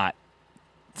it's not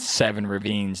 7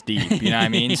 ravines deep, you know what I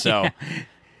mean? So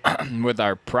with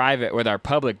our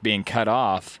public being cut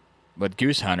off with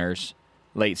goose hunters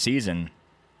late season,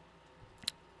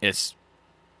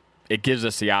 it gives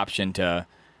us the option to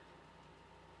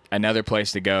another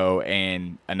place to go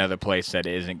and another place that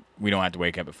we don't have to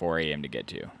wake up at 4 a.m. to get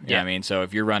to. You know what I mean? So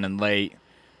if you're running late,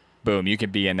 boom, you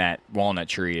could be in that walnut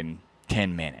tree in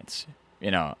 10 minutes,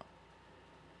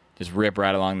 just rip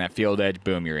right along that field edge,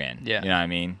 boom, you're in. Yeah. You know what I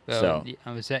mean? So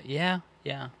I was that. Yeah.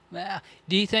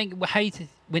 Do you think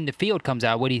when the field comes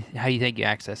out, how do you think you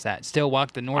access that? Still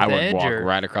walk the north I would edge, walk or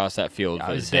right across that field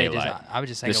for the daylight. I was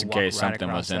just saying, just in walk case right something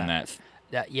across was in that.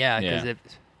 Yeah, because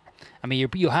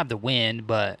you'll have the wind,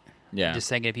 but Yeah. just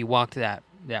thinking if you walk to that.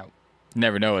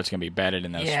 Never know it's gonna be bedded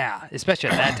in those. Yeah, especially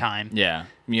at that time. Yeah.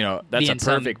 That's Being a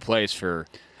perfect place for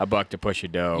a buck to push a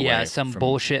doe. Yeah, away some from-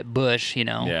 bullshit bush,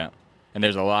 Yeah. And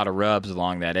there's a lot of rubs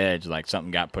along that edge, like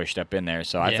something got pushed up in there.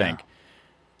 So I Yeah.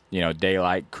 think,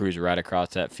 daylight, cruise right across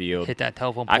that field. Hit that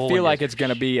telephone I pole. feel and like just- it's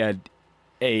gonna be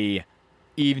a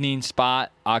evening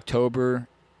spot, October,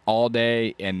 all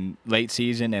day and late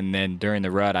season, and then during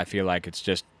the rut, I feel like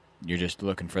you're just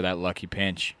looking for that lucky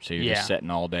pinch. So you're just sitting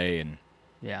all day and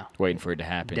waiting for it to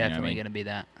happen. Definitely you know going to be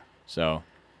that. So,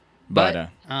 But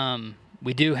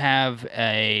we do have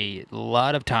a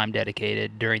lot of time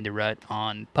dedicated during the rut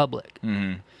on public.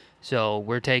 mm-hmm. So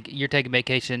you're taking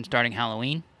vacation starting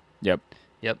Halloween. Yep,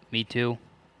 Yep, me too.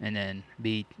 And then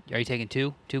are you taking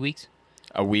 2 weeks?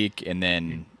 a week and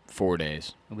then 4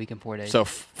 days. A week and 4 days. So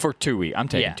for 2 weeks, I'm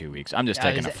taking Yeah. 2 weeks. I'm just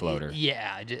taking a floater.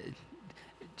 Yeah.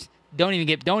 Don't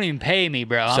even pay me,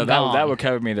 bro. So I'm that gone. would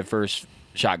cover me the first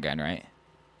shotgun, right?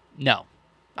 No,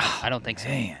 I don't think so.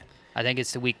 Man, I think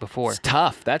it's the week before. it's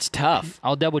tough. That's tough.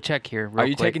 I'll double check here. Real Are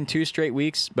you quick. taking 2 straight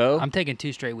weeks, Bo? I'm taking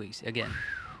 2 straight weeks again.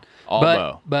 All but,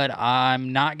 Bo. But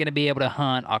I'm not going to be able to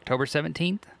hunt October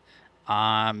 17th.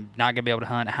 I'm not going to be able to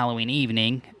hunt Halloween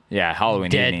evening. Yeah, Halloween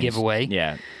Dead evenings. giveaway.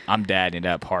 Yeah, I'm dadding it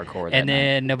up hardcore that And night.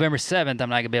 then November 7th, I'm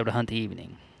not going to be able to hunt the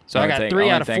evening. So I Only got thing- 3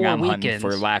 out of 4 only thing I'm weekends.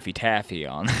 hunting for Laffy Taffy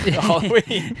on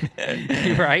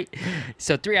Halloween. Right?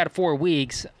 So 3 out of 4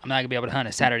 weeks, I'm not going to be able to hunt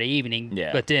a Saturday evening.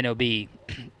 Yeah. But then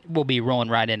we'll be rolling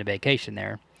right into vacation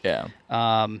there. Yeah.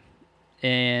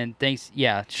 And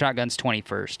shotgun's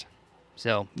 21st.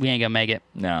 So we ain't going to make it.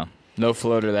 No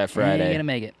floater that We ain't Friday. going to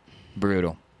make it.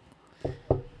 Brutal.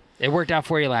 It worked out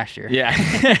for you last year. Yeah.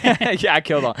 Yeah,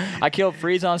 I killed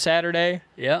Freeze on Saturday.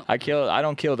 Yep. I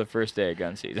don't kill the first day of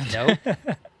gun season. Nope.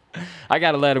 I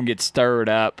got to let them get stirred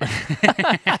up.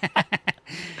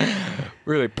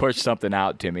 Really push something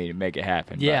out to me to make it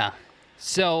happen. but- Yeah.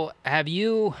 So have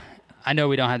you, I know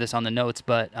we don't have this on the notes,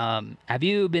 but have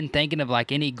you been thinking of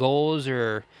like any goals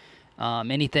or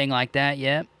anything like that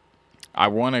yet? I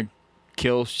want to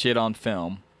kill shit on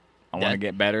film. I want to That-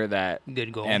 get better at that.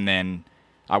 Good goal. And then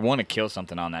I want to kill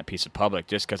something on that piece of public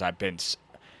just because I've been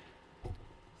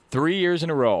 3 years in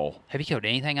a row. Have you killed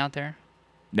anything out there?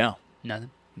 No.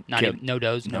 Nothing. Not even, no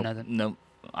does, no nothing. No,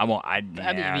 I won't. I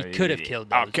mean, we could have killed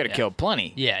Oh, those, could have killed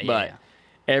plenty. Yeah, but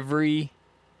every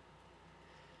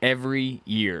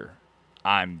year,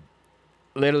 I'm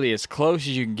literally as close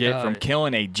as you can get from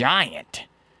killing a giant.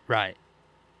 Right.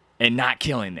 And not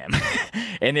killing them.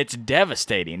 And it's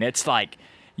devastating. It's like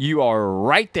you are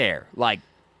right there, like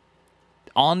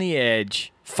on the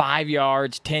edge, 5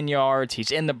 yards, 10 yards.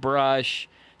 He's in the brush.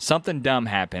 Something dumb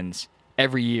happens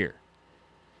every year.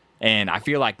 And I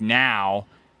feel like now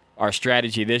our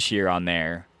strategy this year on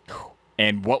there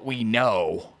and what we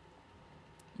know,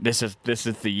 this is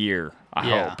the year, I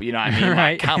hope. You know what I mean?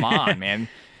 Right. Like, come on, man.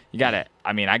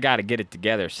 I got to get it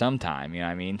together sometime. You know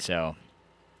what I mean? So,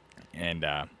 and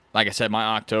like I said, my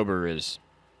October is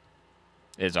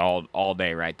all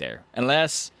day right there.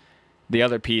 Unless the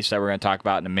other piece that we're going to talk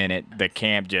about in a minute, the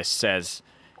camp just says,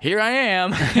 "Here I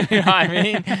am." You know what I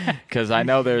mean? Because I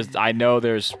know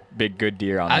there's big good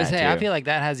deer on that too. I feel like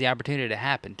that has the opportunity to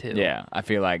happen too. Yeah, I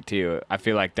feel like too. I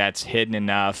feel like that's hidden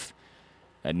enough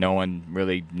that no one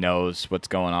really knows what's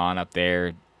going on up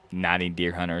there. Not any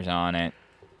deer hunters on it.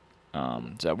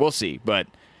 So we'll see. But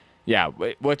yeah,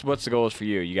 what's the goals for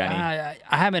you? You got any?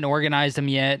 I haven't organized them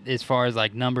yet as far as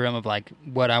like number them of like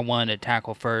what I want to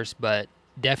tackle first, but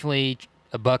definitely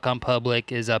a buck on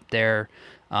public is up there.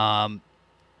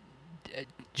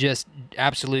 Just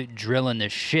absolute drilling the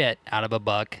shit out of a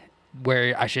buck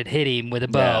where I should hit him with a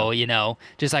bow, you know,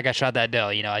 just like I shot that doe,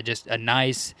 you know, a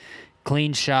nice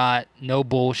clean shot, no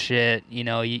bullshit, you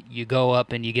know, you go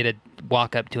up and you get a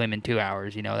walk up to him in 2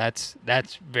 hours, you know, that's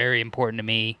very important to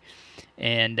me.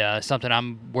 And something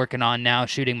I'm working on now,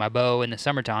 shooting my bow in the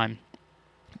summertime,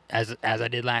 as I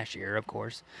did last year, of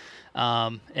course.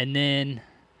 And then,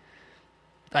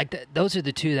 like, those are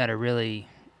the two that are really,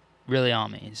 really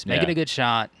on me. Just making a good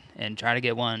shot and try to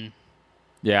get one.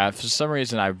 Yeah, for some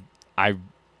reason, I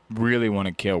really want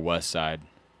to kill West Side.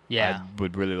 Yeah. I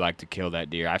would really like to kill that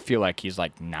deer. I feel like he's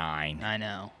like 9. I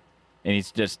know. And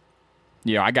he's just,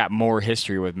 you know, I got more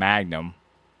history with Magnum.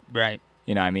 Right.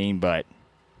 You know what I mean? But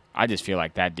I just feel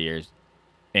like that deer's,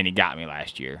 and he got me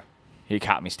last year. He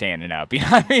caught me standing up. You know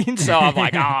what I mean? So I'm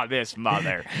like, oh, this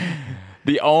mother.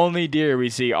 The only deer we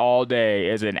see all day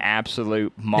is an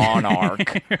absolute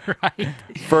monarch. Right.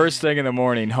 First thing in the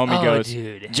morning, homie goes,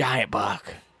 dude. Giant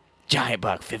buck,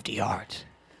 50 yards.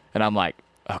 And I'm like,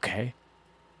 okay,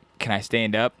 can I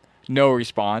stand up? No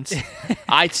response.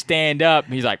 I stand up.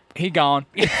 He's like, he gone.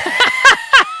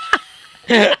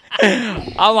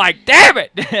 I'm like, damn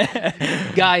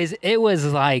it. Guys, it was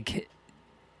like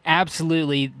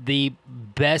absolutely the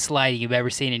best lighting you've ever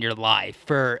seen in your life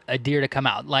for a deer to come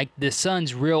out. Like, the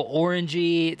sun's real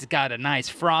orangey. It's got a nice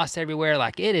frost everywhere.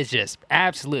 Like, it is just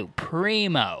absolute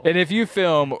primo. And if you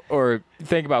film or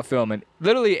think about filming,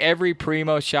 literally every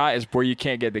primo shot is where you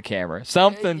can't get the camera.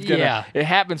 Something's gonna, it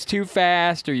happens too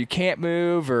fast, or you can't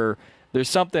move, or there's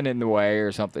something in the way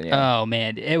or something. Yeah. Oh,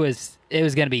 man. It was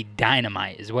going to be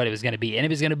dynamite is what it was going to be. And it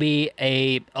was going to be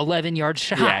a 11-yard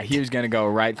shot. Yeah, he was going to go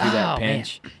right through that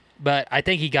pinch. Man. But I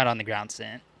think he got on the ground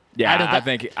scent. Yeah,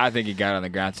 I think he got on the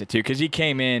ground scent too, because he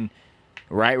came in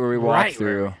right where we walked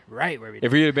through. Right where we did.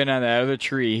 If he had been on that other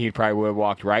tree, he probably would have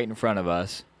walked right in front of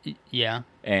us. Yeah.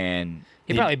 And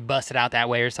he probably busted out that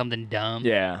way or something dumb.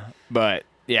 Yeah. But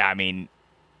yeah, I mean,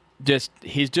 he's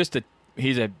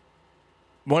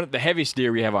one of the heaviest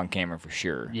deer we have on camera for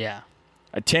sure. Yeah.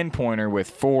 A 10-pointer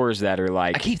with 4s that are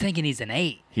like, I keep thinking he's an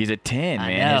 8. He's a 10, I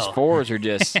man. know. His 4s are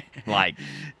just like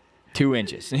 2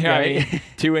 inches. You know what I mean?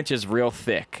 2 inches real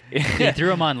thick. He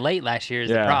threw him on late last year is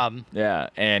the problem. Yeah.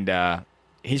 And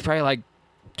he's probably like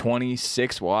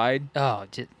 26 wide. Oh,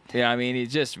 yeah, I mean,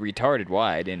 he's just retarded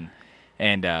wide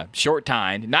and short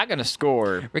tined. Not going to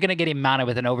score. We're going to get him mounted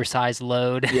with an oversized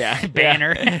load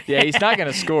banner. Yeah, he's not going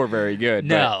to score very good.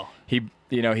 No.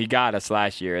 But he got us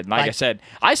last year. And like I said,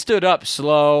 I stood up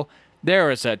slow. There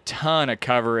was a ton of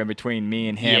cover in between me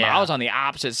and him. Yeah. I was on the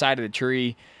opposite side of the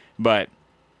tree, but...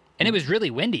 And it was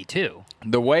really windy, too.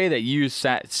 The way that you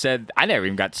said, I never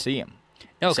even got to see him.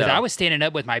 No, because I was standing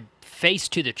up with my face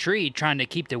to the tree trying to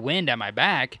keep the wind at my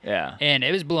back. Yeah. And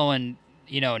it was blowing,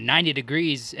 90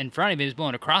 degrees in front of him. It was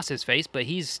blowing across his face, but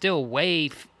he's still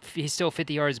he's still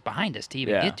 50 yards behind us to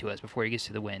even get to us before he gets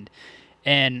to the wind.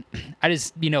 And I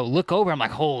just, look over. I'm like,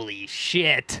 holy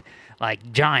shit.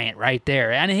 Like, giant right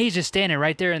there. And he's just standing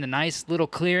right there in the nice little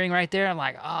clearing right there. I'm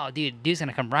like, oh, dude's going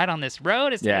to come right on this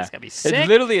road. It's going to be sick. It's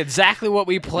literally exactly what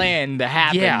we planned to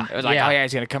happen. Yeah, it was like, oh, yeah,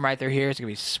 he's going to come right through here. It's going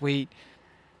to be sweet.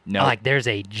 No. I'm like, there's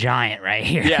a giant right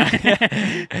here.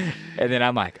 Yeah. And then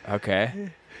I'm like,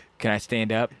 okay, can I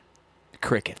stand up?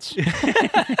 crickets. No,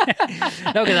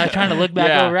 because I was trying to look back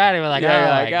Yeah. over at him. Like, Yeah, oh,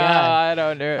 like, my God. I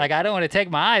don't know. Like, I don't want to take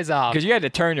my eyes off. Because you had to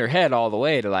turn your head all the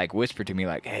way to like whisper to me,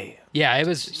 like, "Hey." Yeah, it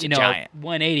was, It's a giant.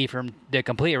 180 from the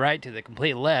complete right to the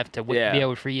complete left to Yeah. be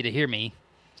able for you to hear me.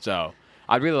 So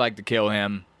I'd really like to kill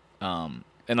him. And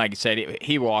like you said,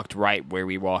 he walked right where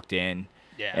we walked in.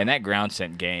 Yeah. And that ground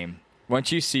scent game,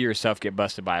 once you see yourself get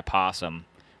busted by a possum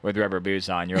with rubber boots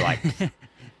on, you're like,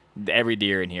 every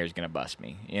deer in here is going to bust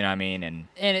me. You know what I mean?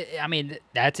 And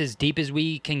That's as deep as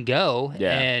we can go.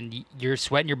 Yeah. And you're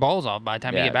sweating your balls off by the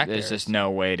time you get back there's there. just no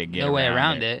way to get no way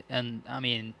around it. And,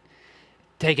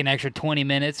 take an extra 20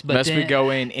 minutes. But Unless then, we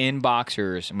go in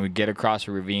boxers and we get across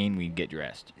a ravine, we get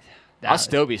dressed. I'll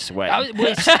still be sweating. I was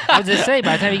going to say,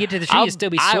 by the time you get to the tree, you'll still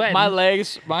be sweating. My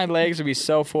legs would be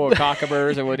so full of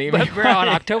cockaburs it wouldn't even. But bro, on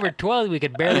October 12th, we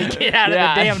could barely get out of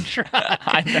the damn truck.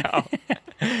 I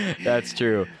know. That's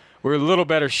true. We're a little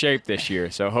better shape this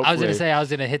year, so hopefully. I was going to say I was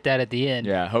going to hit that at the end.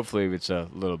 Yeah, hopefully it's a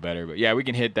little better. But yeah, we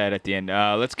can hit that at the end.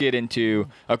 Let's get into.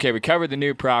 Okay, we covered the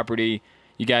new property.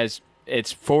 You guys,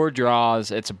 it's 4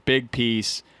 draws. It's a big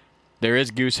piece. There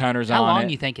is goose hunters How on it. long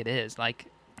do you think it is? Like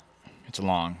It's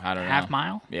long. I don't know. half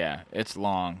mile? Yeah, it's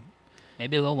long.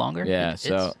 Maybe a little longer? Yeah,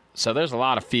 so there's a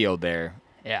lot of field there.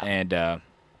 Yeah. And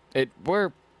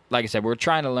we're like I said, we're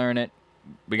trying to learn it.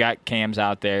 We got cams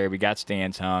out there. We got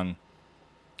stands hung.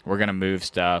 We're gonna move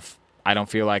stuff. I don't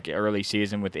feel like early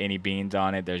season with any beans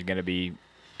on it. There's gonna be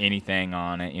anything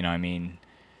on it. You know what I mean?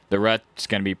 The rut's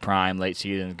gonna be prime. Late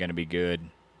season is gonna be good,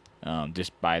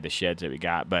 just by the sheds that we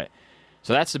got. But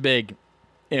so that's the big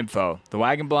info. The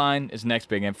wagon blind is the next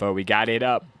big info. We got it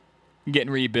up, getting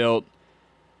rebuilt.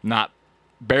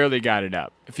 Barely got it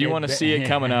up. If you want to see it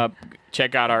coming up,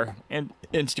 check out our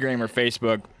Instagram or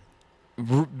Facebook.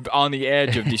 On the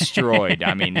edge of destroyed.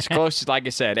 I mean, as close as, like I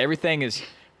said, everything is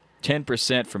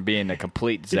 10% from being a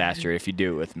complete disaster if you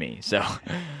do it with me. So,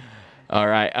 all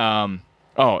right.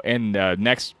 And the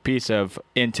next piece of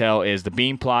intel is the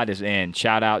bean plot is in.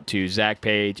 Shout out to Zach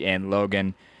Page and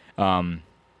Logan.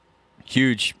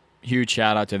 Huge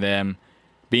shout out to them.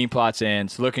 Bean plot's in.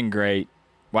 It's looking great.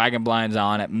 Wagon blinds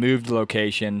on it. Moved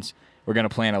locations. We're going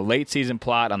to plan a late season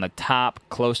plot on the top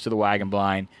close to the wagon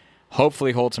blind.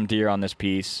 Hopefully hold some deer on this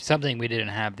piece. Something we didn't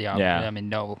have the option. Yeah.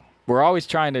 No. We're always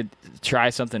trying to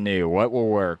try something new. What will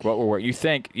work?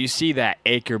 You see that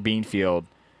acre bean field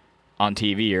on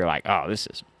TV, you're like, oh, this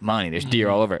is money. There's deer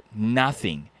all over it.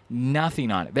 Nothing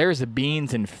on it. There's the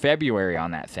beans in February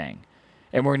on that thing.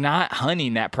 And we're not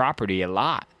hunting that property a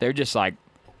lot. They're just like,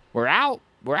 we're out.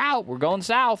 We're going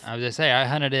south. I was going to say, I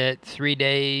hunted it 3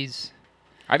 days.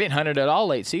 I didn't hunt it at all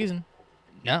late season.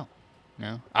 No.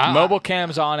 Mobile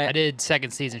cams on it. I did second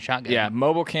season shotgun. Yeah,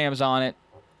 mobile cams on it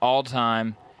all the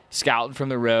time. Scouting from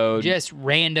the road. Just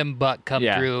random buck come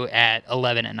through at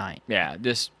 11 at night. Yeah,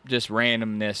 just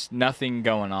randomness. Nothing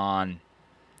going on.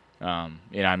 You know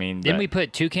what I mean? Didn't we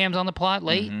put 2 cams on the plot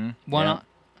late? Mm-hmm. One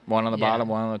on the bottom,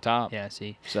 one on the top. Yeah,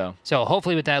 see. So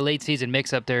hopefully with that late season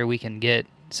mix up there, we can get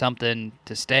something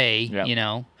to stay, you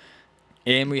know.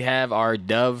 And we have our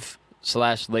dove /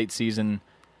 late season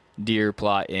deer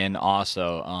plot in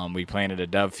also. We planted a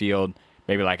dove field,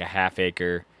 maybe like a half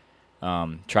acre.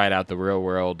 Tried out the Real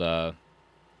World. I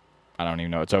don't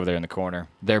even know. It's over there in the corner.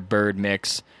 Their bird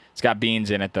mix. It's got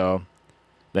beans in it though.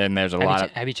 Then there's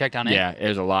Have you checked on it? Yeah,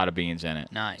 there's a lot of beans in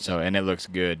it. Nice. So and it looks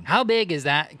good. How big is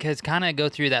that? Because kind of go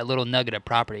through that little nugget of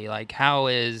property. Like how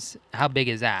big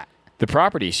is that? The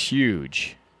property's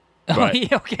huge. Oh,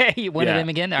 But, okay. One of them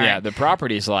again. All yeah, right. the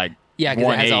property's like Yeah,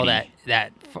 because it has all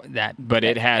 180. that. But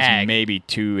it has ag. maybe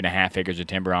 2.5 acres of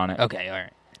timber on it. Okay, all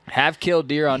right. Have killed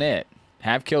deer on it.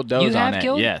 Have killed does on it.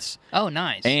 Killed? Yes. Oh,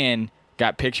 nice. And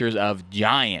got pictures of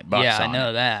giant bucks yeah, I on know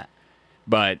it. that.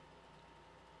 But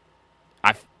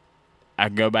I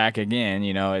go back again,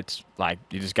 you know, it's like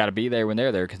you just got to be there when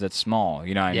they're there because it's small,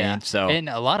 you know what I mean? So and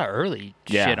a lot of early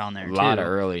shit on there, a lot of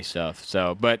early stuff.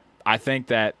 So, but I think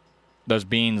that those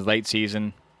beans late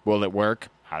season, will it work?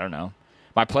 I don't know.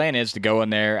 My plan is to go in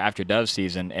there after dove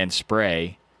season and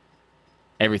spray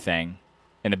everything,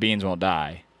 and the beans won't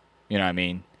die. You know what I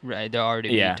mean? Right, they're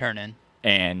already turning.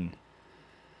 And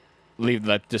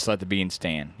just let the beans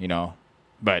stand, you know.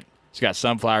 But it's got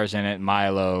sunflowers in it,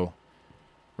 milo,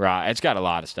 right? It's got a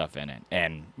lot of stuff in it,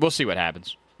 and we'll see what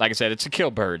happens. Like I said, it's to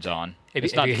kill birds on.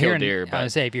 It's not to kill deer. But I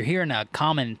would say if you're hearing a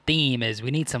common theme is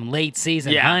we need some late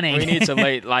season hunting. We need some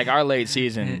late. Like our late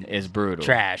season is brutal.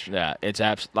 Trash. Yeah, it's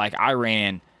like I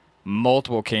ran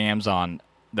multiple cams on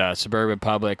the Suburban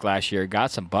Public last year.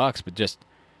 Got some bucks, but just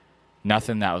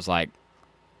nothing that was like,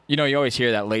 you know, you always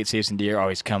hear that late season deer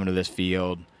always coming to this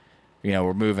field.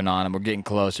 we're moving on and we're getting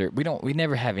closer. We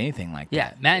never have anything like that.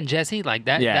 Yeah, Matt and Jesse, like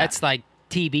that. Yeah. That's like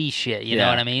TV shit. You know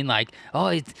what I mean? Like, oh,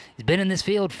 he's been in this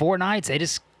field 4 nights. They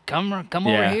just come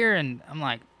over here, and I'm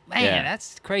like, man,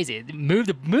 that's crazy. Move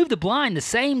the blind the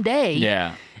same day.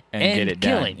 Yeah, and get it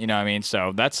kill done. him. You know what I mean?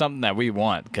 So that's something that we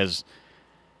want because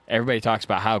everybody talks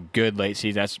about how good late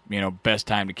season. That's best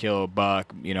time to kill a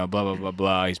buck. Blah blah blah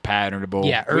blah. He's patternable.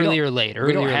 Yeah, early or late.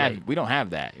 We don't have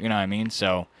that. You know what I mean?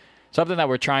 So something that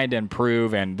we're trying to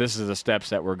improve, and this is the steps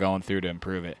that we're going through to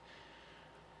improve it.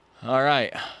 All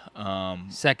right.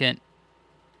 Second.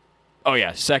 Oh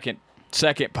yeah, second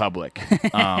public.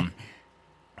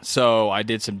 So I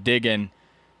did some digging,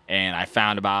 and I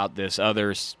found about this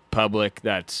other public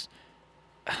that's,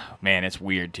 man, it's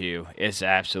weird too. It's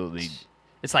absolutely.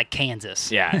 It's like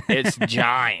Kansas. Yeah, it's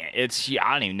giant.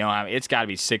 I don't even know how. It's got to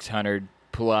be 600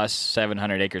 plus,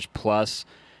 700 acres plus,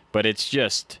 but it's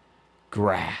just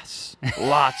grass,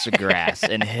 lots of grass,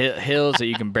 and hills that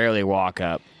you can barely walk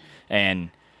up.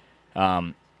 And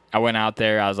I went out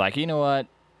there. I was like, you know what?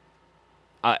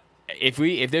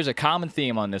 If there's a common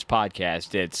theme on this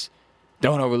podcast, it's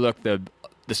don't overlook the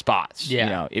spots.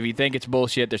 Yeah. If you think it's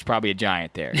bullshit, there's probably a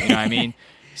giant there. You know what I mean?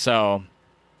 So,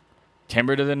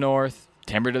 timber to the north,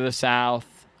 timber to the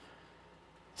south,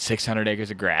 600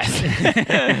 acres of grass. You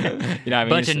know what I mean?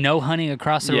 Bunch of no hunting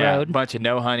across the road. Bunch of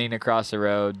no hunting across the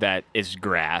road that is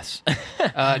grass.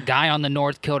 Guy on the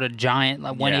north killed a giant,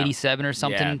 like 187 or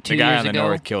something, 2 years ago. The guy on the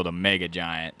north killed a mega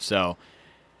giant. So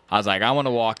I was like, I want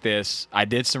to walk this. I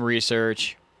did some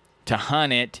research. To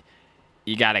hunt it,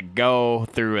 you got to go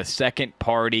through a second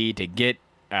party to get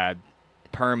a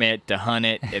permit to hunt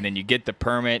it, and then you get the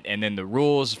permit, and then the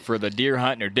rules for the deer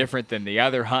hunting are different than the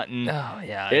other hunting. Oh,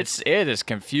 yeah. It is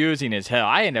confusing as hell.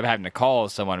 I end up having to call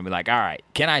someone and be like, all right,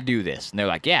 can I do this? And they're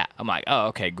like, yeah. I'm like, oh,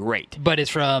 okay, great. But it's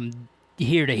from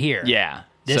here to here. Yeah.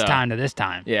 This time to this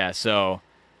time. Yeah, so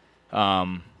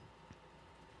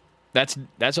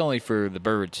that's only for the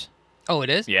birds. Oh, it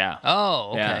is? Yeah.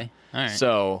 Oh, okay. Yeah. All right.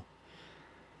 So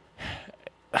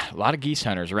a lot of geese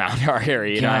hunters around our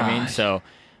area, you know what I mean? Gosh. So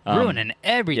ruining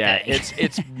everything. Yeah,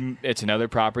 it's another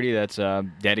property that's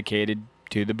dedicated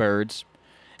to the birds,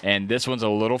 and this one's a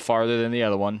little farther than the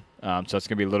other one, so it's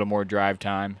gonna be a little more drive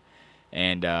time,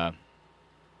 and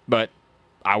but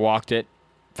I walked it,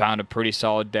 found a pretty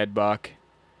solid dead buck,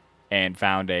 and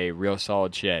found a real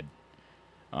solid shed.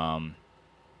 Found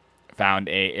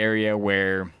a area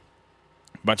where a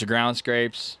bunch of ground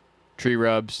scrapes, tree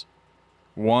rubs,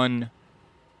 one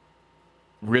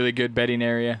really good bedding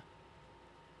area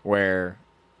where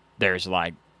there's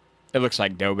like, it looks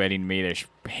like doe bedding to me. There's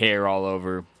hair all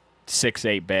over,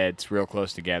 6-8 beds real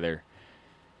close together.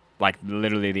 Like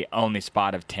literally the only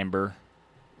spot of timber,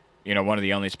 one of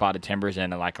the only spotted timbers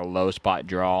in like a low spot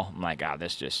draw. I'm like,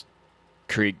 this just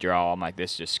creek draw. I'm like,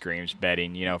 this just screams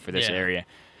bedding, for this area.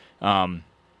 Found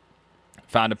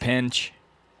a pinch,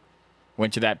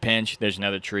 went to that pinch. There's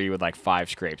another tree with like 5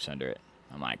 scrapes under it.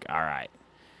 I'm like, all right,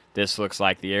 this looks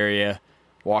like the area.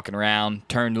 Walking around,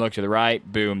 turn to look to the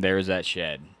right, boom, there's that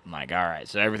shed. I'm like, all right,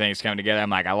 so everything's coming together. I'm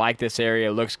like, I like this area.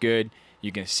 It looks good.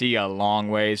 You can see a long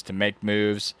ways to make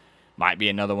moves. Might be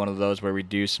another one of those where we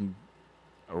do some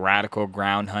radical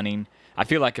ground hunting. I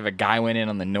feel like if a guy went in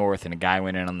on the north and a guy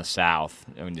went in on the south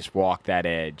and just walk that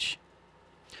edge,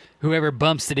 whoever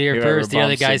bumps the deer first, the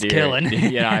other guy's killing.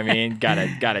 You know what I mean? Got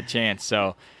a chance.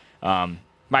 So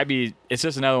it's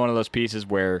just another one of those pieces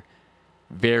where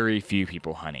very few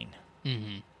people hunting.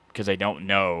 Because they don't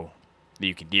know that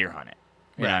you can deer hunt it.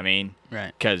 You know what I mean?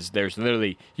 Right. Because there's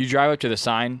literally, you drive up to the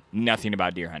sign, nothing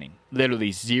about deer hunting.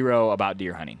 Literally zero about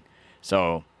deer hunting.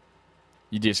 So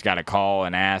you just got to call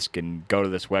and ask and go to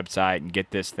this website and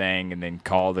get this thing and then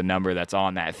call the number that's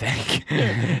on that thing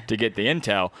to get the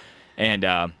intel.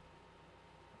 And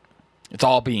it's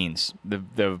all beans.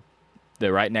 The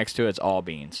right next to it's all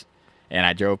beans. And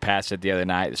I drove past it the other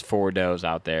night. There's 4 does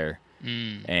out there.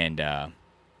 And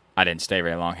I didn't stay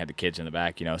very long. Had the kids in the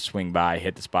back, swing by,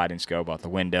 hit the spotting scope out the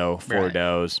window, 4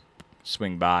 does,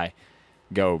 swing by,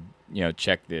 go,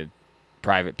 check the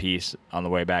private piece on the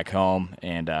way back home.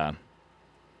 And it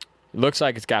looks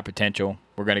like it's got potential.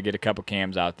 We're going to get a couple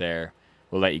cams out there.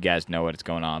 We'll let you guys know what's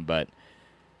going on. But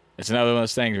it's another one of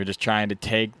those things. We're just trying to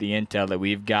take the intel that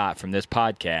we've got from this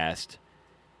podcast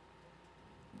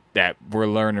that we're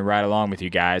learning right along with you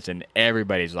guys, and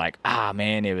everybody's like,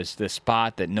 man, it was the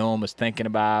spot that no one was thinking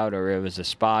about, or it was a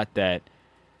spot that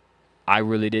I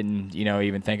really didn't,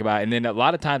 even think about. And then a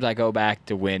lot of times I go back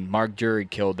to when Mark Jury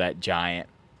killed that giant.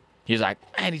 He's like,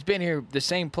 man, he's been here the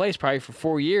same place probably for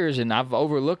 4 years, and I've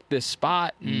overlooked this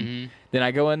spot. And then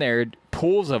I go in there,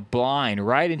 pulls a blind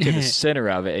right into the center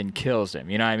of it and kills him.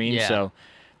 You know what I mean? Yeah. So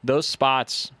those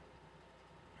spots,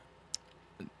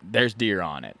 there's deer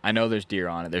on it. I know there's deer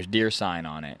on it. There's deer sign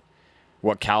on it.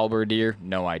 What caliber deer?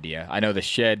 No idea. I know the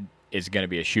shed is going to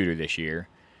be a shooter this year.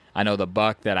 I know the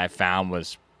buck that I found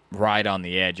was right on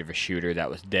the edge of a shooter that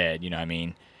was dead. You know what I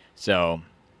mean? So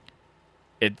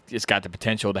it's got the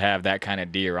potential to have that kind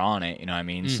of deer on it. You know what I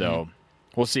mean? So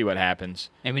we'll see what happens.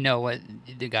 And we know what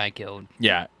the guy killed.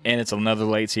 Yeah, and it's another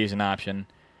late season option.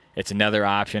 It's another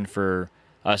option for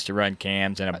us to run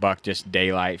cams and a buck just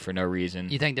daylight for no reason.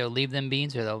 You think they'll leave them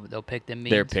beans or they'll pick them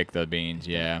beans? They'll pick the beans,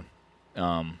 yeah.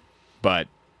 But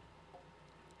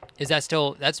is that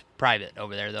still that's private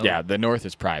over there though? yeah, the north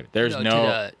is private. There's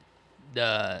To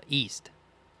the east.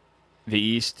 The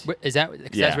east. Is that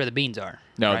because Yeah. that's where the beans are?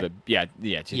 No, right? to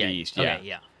the east. Yeah, Okay,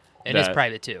 yeah. And it's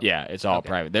private too. Yeah, it's all Okay.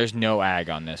 private. There's no ag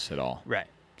on this at all. Right.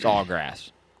 It's all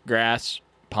grass,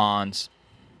 ponds,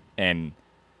 and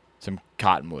some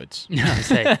cottonwoods.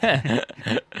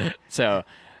 So,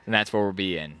 and that's where we'll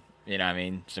be in. You know what I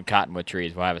mean? Some cottonwood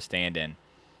trees we'll have a stand in.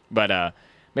 But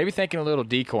maybe thinking a little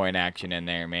decoying action in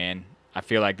there, man. I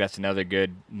feel like that's another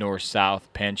good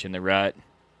north-south pinch in the rut.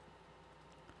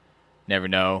 Never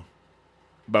know.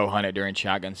 Bow hunt it during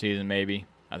shotgun season, maybe.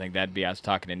 I think that'd be, I was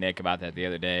talking to Nick about that the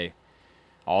other day.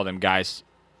 All them guys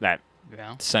that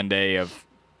Yeah. Sunday of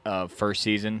first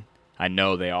season, I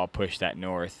know they all push that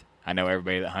north. I know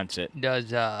everybody that hunts it.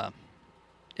 Does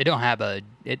it don't have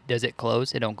does it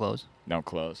close? It don't close. Don't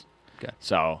close. Okay.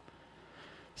 So,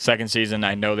 second season,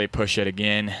 I know they push it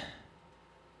again.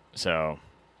 So,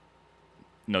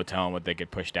 no telling what they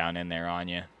could push down in there on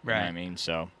you. You know what I Right. mean?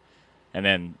 So, and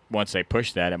then once they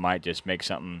push that, it might just make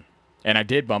something. And I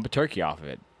did bump a turkey off of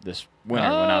it this winter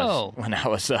when I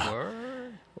was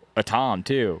a tom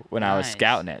too when I was Nice.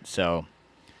 scouting it. So,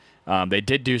 they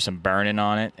did do some burning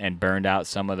on it and burned out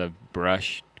some of the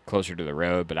brush closer to the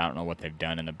road, but I don't know what they've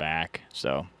done in the back.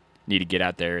 So, need to get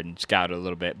out there and scout it a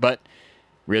little bit. But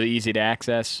really easy to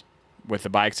access with the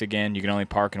bikes again. You can only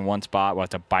park in one spot. We'll have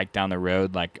to bike down the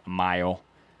road like a mile,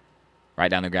 right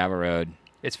down the gravel road.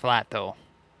 It's flat though.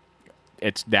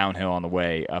 It's downhill on the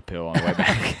way, uphill on the way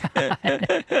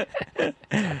back.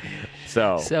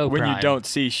 So when prime. you don't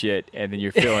see shit and then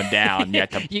you're feeling down, you have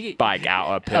to You- bike out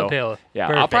uphill. Uphill. Yeah,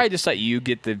 I'll Perfect. probably just let you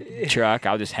get the truck.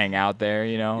 I'll just hang out there,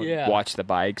 Yeah. watch the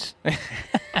bikes.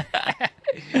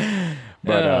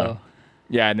 But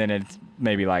yeah, and then it's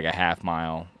maybe like a half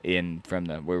mile in from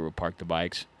where we park the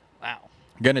bikes. Wow.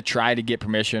 Gonna try to get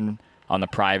permission on the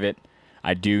private.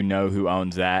 I do know who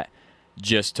owns that,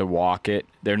 just to walk it.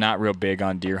 They're not real big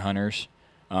on deer hunters,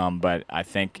 but I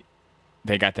think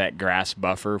they got that grass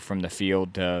buffer from the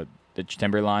field to the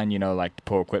timber line, like to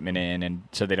pull equipment in, and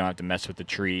so they don't have to mess with the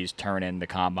trees, turn in the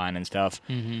combine and stuff.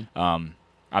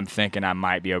 I'm thinking I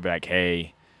might be able to be like,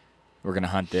 hey, we're going to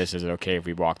hunt this. Is it okay if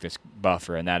we walk this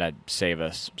buffer? And that'd save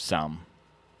us some.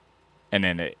 And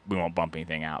then we won't bump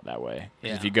anything out that way. 'Cause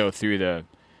Yeah. if you go through the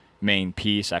main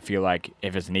piece, I feel like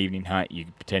if it's an evening hunt, you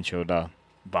have potential to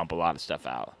bump a lot of stuff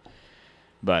out.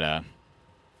 But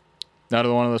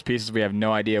another one of those pieces we have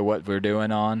no idea what we're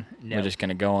doing on. No. We're just going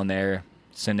to go in there,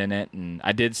 send in it. And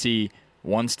I did see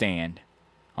one stand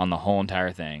on the whole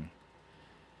entire thing.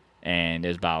 And it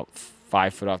was about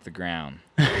 5 foot off the ground.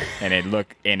 And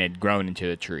it'd grown into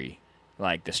the tree.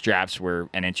 Like the straps were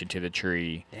an inch into the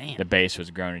tree. Damn. The base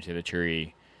was grown into the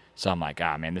tree. So I'm like,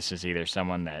 man, this is either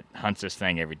someone that hunts this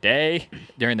thing every day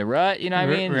during the rut, you know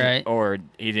what I mean? Right. Or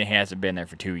he hasn't been there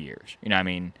for 2 years, you know what I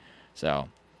mean? So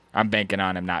I'm banking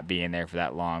on him not being there for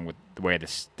that long with the way the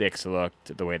sticks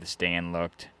looked, the way the stand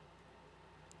looked.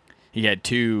 He had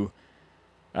 2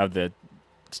 of the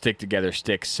stick-together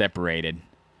sticks separated.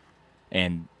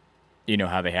 And you know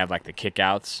how they have like the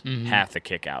kickouts? Half the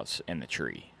kickouts in the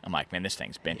tree. I'm like, man, this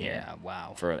thing's been here. Yeah.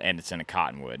 Wow. And it's in a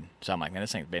cottonwood. So I'm like, man,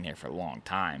 this thing's been here for a long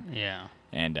time. Yeah.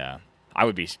 And I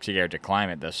would be scared to climb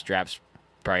it. The strap's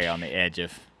probably on the edge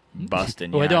of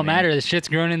busting. Well, it don't matter. The shit's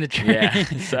growing in the tree. Yeah,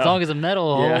 as so- long as a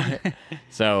metal hole. Yeah.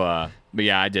 So, but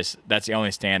yeah, that's the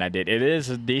only stand I did. It is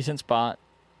a decent spot.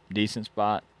 I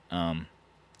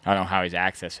don't know how he's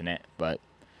accessing it, but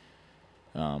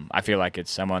I feel like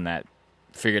it's someone that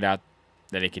figured out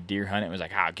that he could deer hunt it and was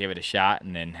like, I'll give it a shot,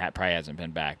 and then probably hasn't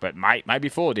been back. But might be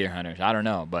full of deer hunters. I don't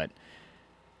know. But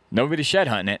nobody shed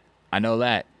hunting it. I know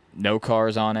that. No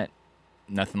cars on it.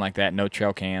 Nothing like that. No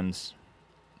trail cams.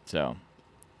 So,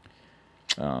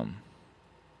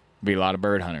 be a lot of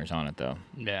bird hunters on it, though.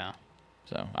 Yeah.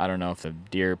 So, I don't know if the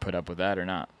deer put up with that or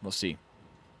not. We'll see.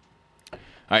 All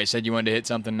right, you said you wanted to hit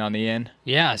something on the end?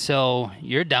 Yeah, so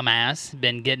your dumbass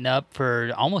been getting up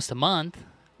for almost a month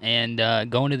and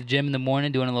going to the gym in the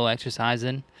morning, doing a little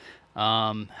exercising.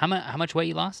 How much weight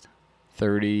you lost?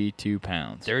 32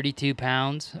 pounds. 32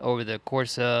 pounds over the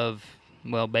course of,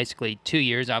 well, basically 2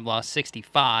 years. I've lost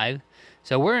 65.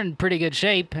 So we're in pretty good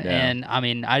shape. Yeah. And, I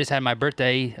mean, I just had my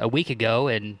birthday a week ago,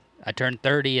 and I turned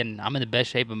 30, and I'm in the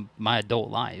best shape of my adult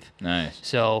life. Nice.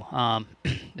 So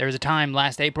there was a time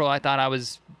last April I thought I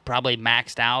was probably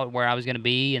maxed out where I was going to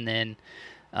be, and then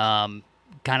kind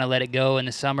of let it go in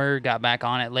the summer, got back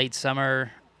on it late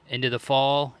summer into the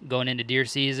fall, going into deer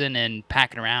season, and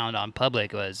packing around on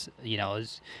public was, it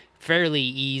was fairly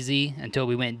easy until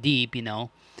we went deep,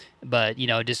 But,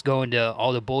 just going to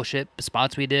all the bullshit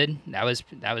spots we did, that was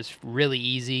really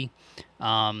easy.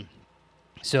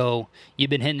 So you've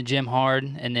been hitting the gym hard,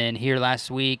 and then here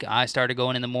last week I started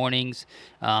going in the mornings,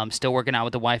 still working out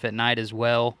with the wife at night as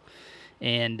well.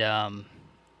 And I'm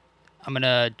going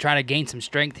to try to gain some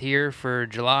strength here for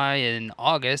July and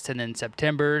August, and then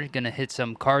September, going to hit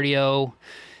some cardio,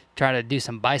 try to do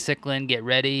some bicycling, get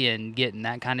ready, and get in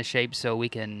that kind of shape so we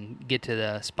can get to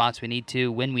the spots we need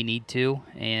to when we need to,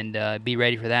 and be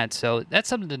ready for that. So that's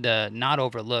something to not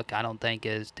overlook, I don't think,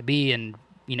 is to be in,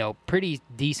 pretty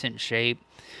decent shape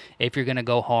if you're going to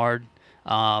go hard.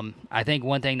 I think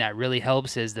one thing that really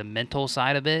helps is the mental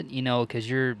side of it, because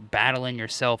you're battling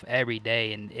yourself every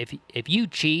day. And if you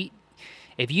cheat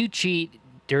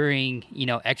during,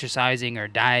 exercising or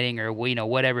dieting or,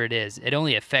 whatever it is, it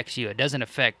only affects you. It doesn't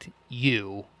affect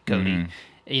you, Cody. Mm-hmm.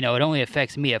 It only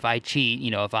affects me if I cheat,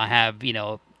 if I have,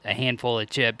 a handful of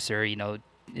chips or, and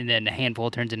then a handful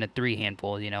turns into 3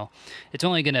 handfuls, it's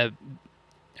only going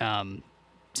to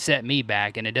set me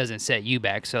back, and it doesn't set you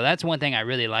back. So that's one thing I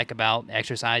really like about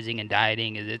exercising and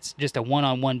dieting, is it's just a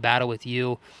one-on-one battle with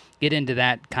you. Get into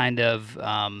that kind of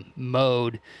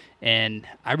mode, and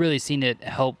I really seen it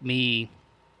help me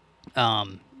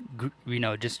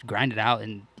just grind it out,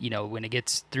 and when it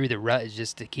gets through the rut, is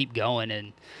just to keep going.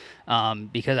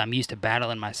 And because I'm used to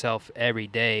battling myself every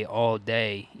day, all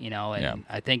day, and Yeah.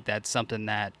 I think that's something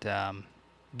that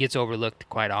gets overlooked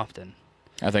quite often.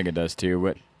 I think it does too.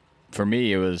 But for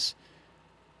me, it was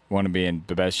want to be in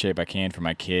the best shape I can for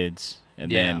my kids.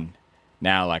 And Yeah. then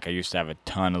now, like, I used to have a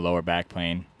ton of lower back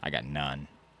pain. I got none.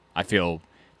 I feel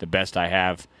the best I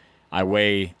have. I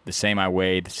weigh the same I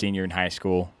weighed senior in high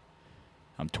school.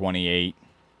 I'm 28,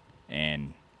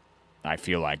 and I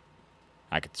feel like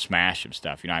I could smash some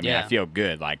stuff. I Yeah. I feel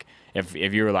good. Like, if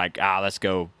you were like, let's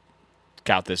go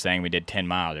scout this thing, we did 10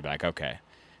 miles, I'd be like, okay.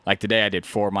 Like today I did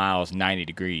 4 miles, 90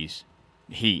 degrees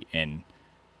heat, and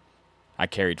I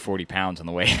carried 40 pounds on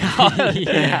the way out.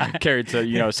 Yeah. Carried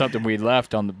something we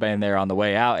left on the bend there on the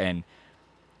way out, and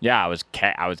yeah, I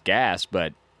was gassed,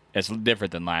 but it's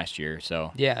different than last year.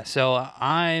 So Yeah, so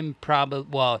I'm probably,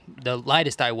 the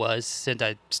lightest I was since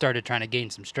I started trying to gain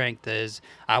some strength is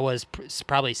I was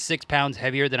probably 6 pounds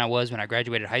heavier than I was when I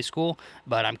graduated high school,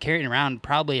 but I'm carrying around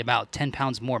probably about 10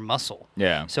 pounds more muscle.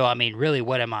 yeah, So, I mean, really,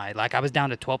 what am I? Like, I was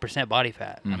down to 12% body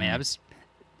fat. I mean, I was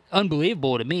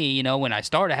unbelievable to me. When I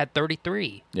started, I had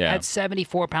 33. Yeah. I had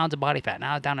 74 pounds of body fat.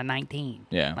 Now I'm down to 19.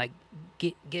 Yeah. Like,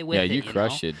 get with yeah, it, you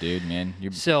crushed it, dude, man.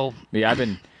 So, I've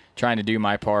been trying to do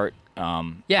my part.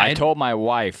 Yeah, I told my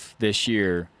wife this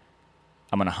year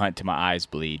I'm gonna hunt till my eyes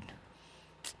bleed,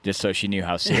 just so she knew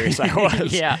how serious I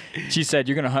was. Yeah. She said,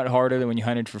 "You're gonna hunt harder than when you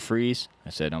hunted for freeze."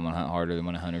 I said, "I'm gonna hunt harder than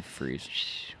when I hunted for freeze."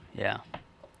 yeah.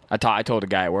 I told a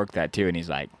guy at work that too, and he's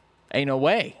like, "Ain't no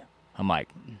way." I'm like,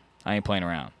 "I ain't playing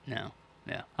around. No.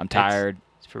 Yeah. I'm tired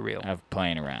It's for real. of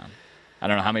playing around." I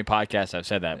don't know how many podcasts I've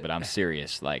said that, but I'm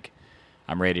serious. Like,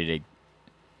 I'm ready to.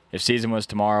 If season was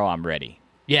tomorrow, I'm ready.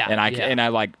 Yeah. And I yeah.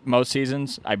 like most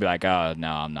seasons, I'd be like, "Oh no,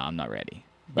 I'm not ready,"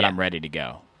 but Yeah. I'm ready to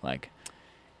go. Like,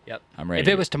 Yep. I'm ready. If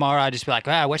it was tomorrow, I'd just be like,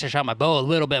 I wish I shot my bow a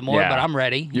little bit more, Yeah. but I'm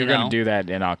ready. You're you know? gonna do that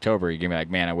in October. You're gonna be like,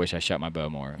 "Man, I wish I shot my bow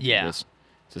more." Yeah. This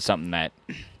is something that's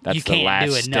You the can't last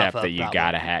do enough step of, that you probably.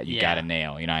 gotta have. You Yeah. gotta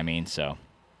nail. You know what I mean? So.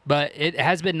 But it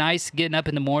has been nice getting up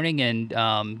in the morning and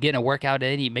getting a workout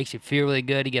in. It makes you feel really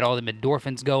good. You get all the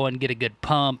endorphins going, get a good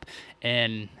pump.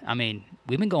 And, I mean,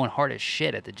 we've been going hard as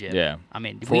shit at the gym. Yeah. I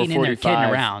mean, we ain't in there kidding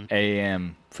 4:45 around.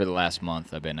 a.m. for the last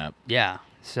month. I've been up Yeah.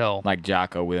 So, like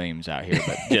Jocko Williams out here,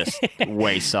 but just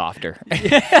way softer.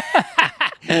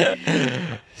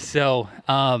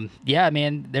 yeah,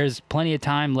 man, there's plenty of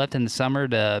time left in the summer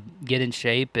to get in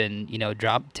shape and,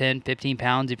 drop 10, 15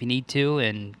 pounds if you need to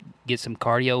and get some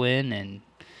cardio in and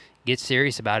get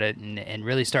serious about it and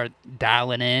really start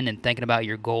dialing in and thinking about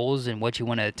your goals and what you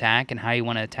want to attack and how you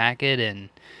want to attack it and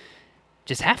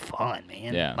just have fun,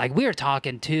 man. Yeah. Like we were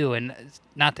talking too, and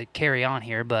not to carry on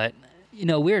here, but, we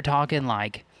were talking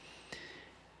like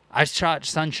I shot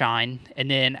Sunshine,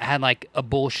 and then I had like a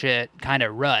bullshit kind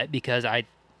of rut because I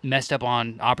messed up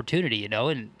on opportunity, you know,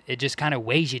 and it just kind of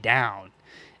weighs you down.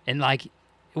 And like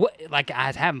I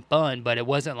was having fun, but it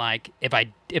wasn't like if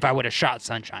I would have shot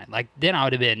Sunshine, like then I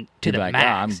would have been to You'd the be like, max.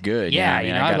 "Yeah, I'm good." Yeah,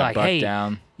 you know, I I was got like, a buck hey,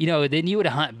 down. you know, then you would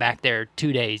have hunted back there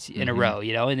 2 days in a row,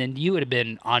 you know, and then you would have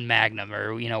been on Magnum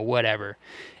or, you know, whatever.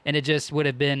 And it just would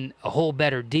have been a whole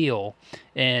better deal.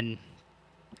 And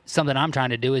something I'm trying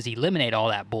to do is eliminate all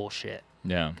that bullshit.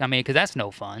 Yeah. I mean, because that's no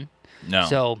fun. No.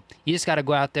 So you just got to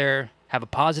go out there, have a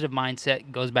positive mindset.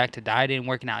 It goes back to dieting and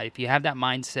working out. If you have that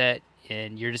mindset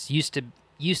and you're just used to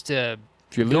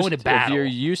if you're going to battle. If you're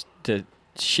used to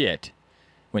shit,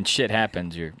 when shit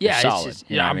happens, you're Yeah, it's solid. just-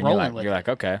 you know yeah, what I I'm mean? rolling with You're it. like,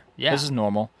 okay, Yeah. this is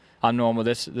normal. I'm normal.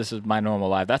 This is my normal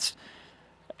life. That's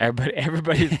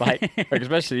everybody's like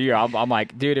especially you. I'm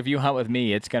like, dude, if you hunt with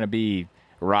me, it's gonna be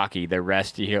rocky the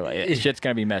rest of your life. Shit's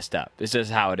gonna be messed up. It's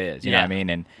just how it is. You know what I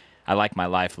mean? And I like my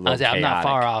life a little I'm not chaotic.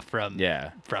 far off from Yeah.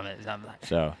 from it. I'm like,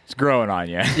 So it's growing on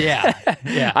you. yeah,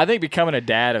 yeah. I think becoming a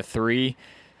dad of 3,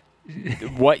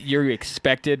 what you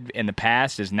expected in the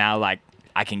past is now like,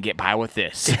 I can get by with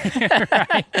this.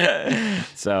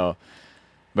 So,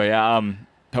 but yeah,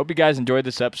 hope you guys enjoyed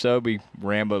this episode. We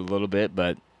rambled a little bit,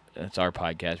 but it's our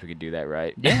podcast. We could do that,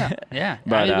 right? Yeah, yeah.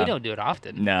 But, I mean, we don't do it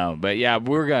often. No, but yeah,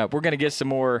 we're gonna get some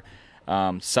more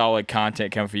solid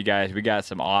content coming for you guys. We got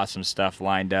some awesome stuff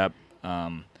lined up.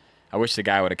 I wish the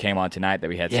guy would have came on tonight that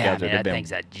we had Yeah, scheduled. man, that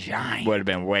thing's a giant. Would have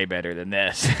been way better than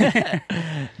this.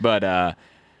 But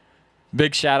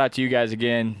big shout out to you guys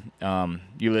again.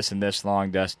 You listen this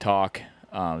long, Dust Talk.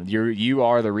 You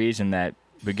are the reason that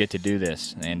we get to do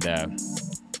this, and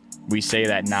we say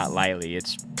that not lightly.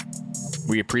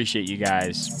 We appreciate you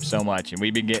guys so much, and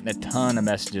we've been getting a ton of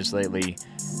messages lately.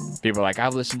 People are like,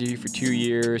 I've listened to you for 2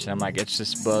 years, and I'm like, it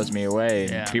just blows me away.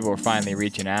 And Yeah. people are finally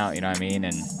reaching out, you know what I mean?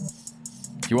 And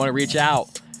if you want to reach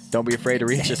out, don't be afraid to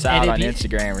reach us out on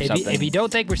Instagram or something. If you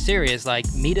don't think we're serious,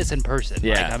 like, meet us in person.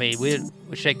 Yeah. Like, I mean, we'll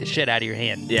shake the shit out of your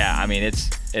hand. Yeah, I mean,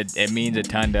 it means a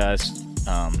ton to us,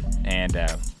 and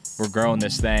we're growing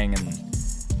this thing, and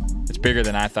it's bigger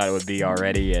than I thought it would be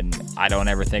already, and I don't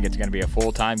ever think it's going to be a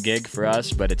full-time gig for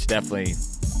us, but it's definitely,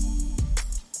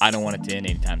 I don't want it to end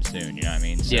anytime soon, you know what I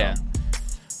mean? So Yeah.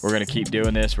 we're going to keep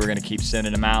doing this. We're going to keep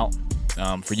sending them out.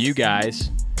 For you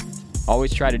guys,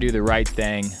 always try to do the right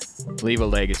thing, leave a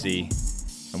legacy,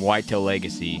 and Whitetail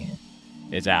Legacy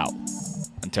is out.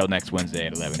 Until next Wednesday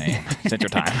at 11 a.m. Central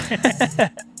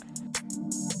Time.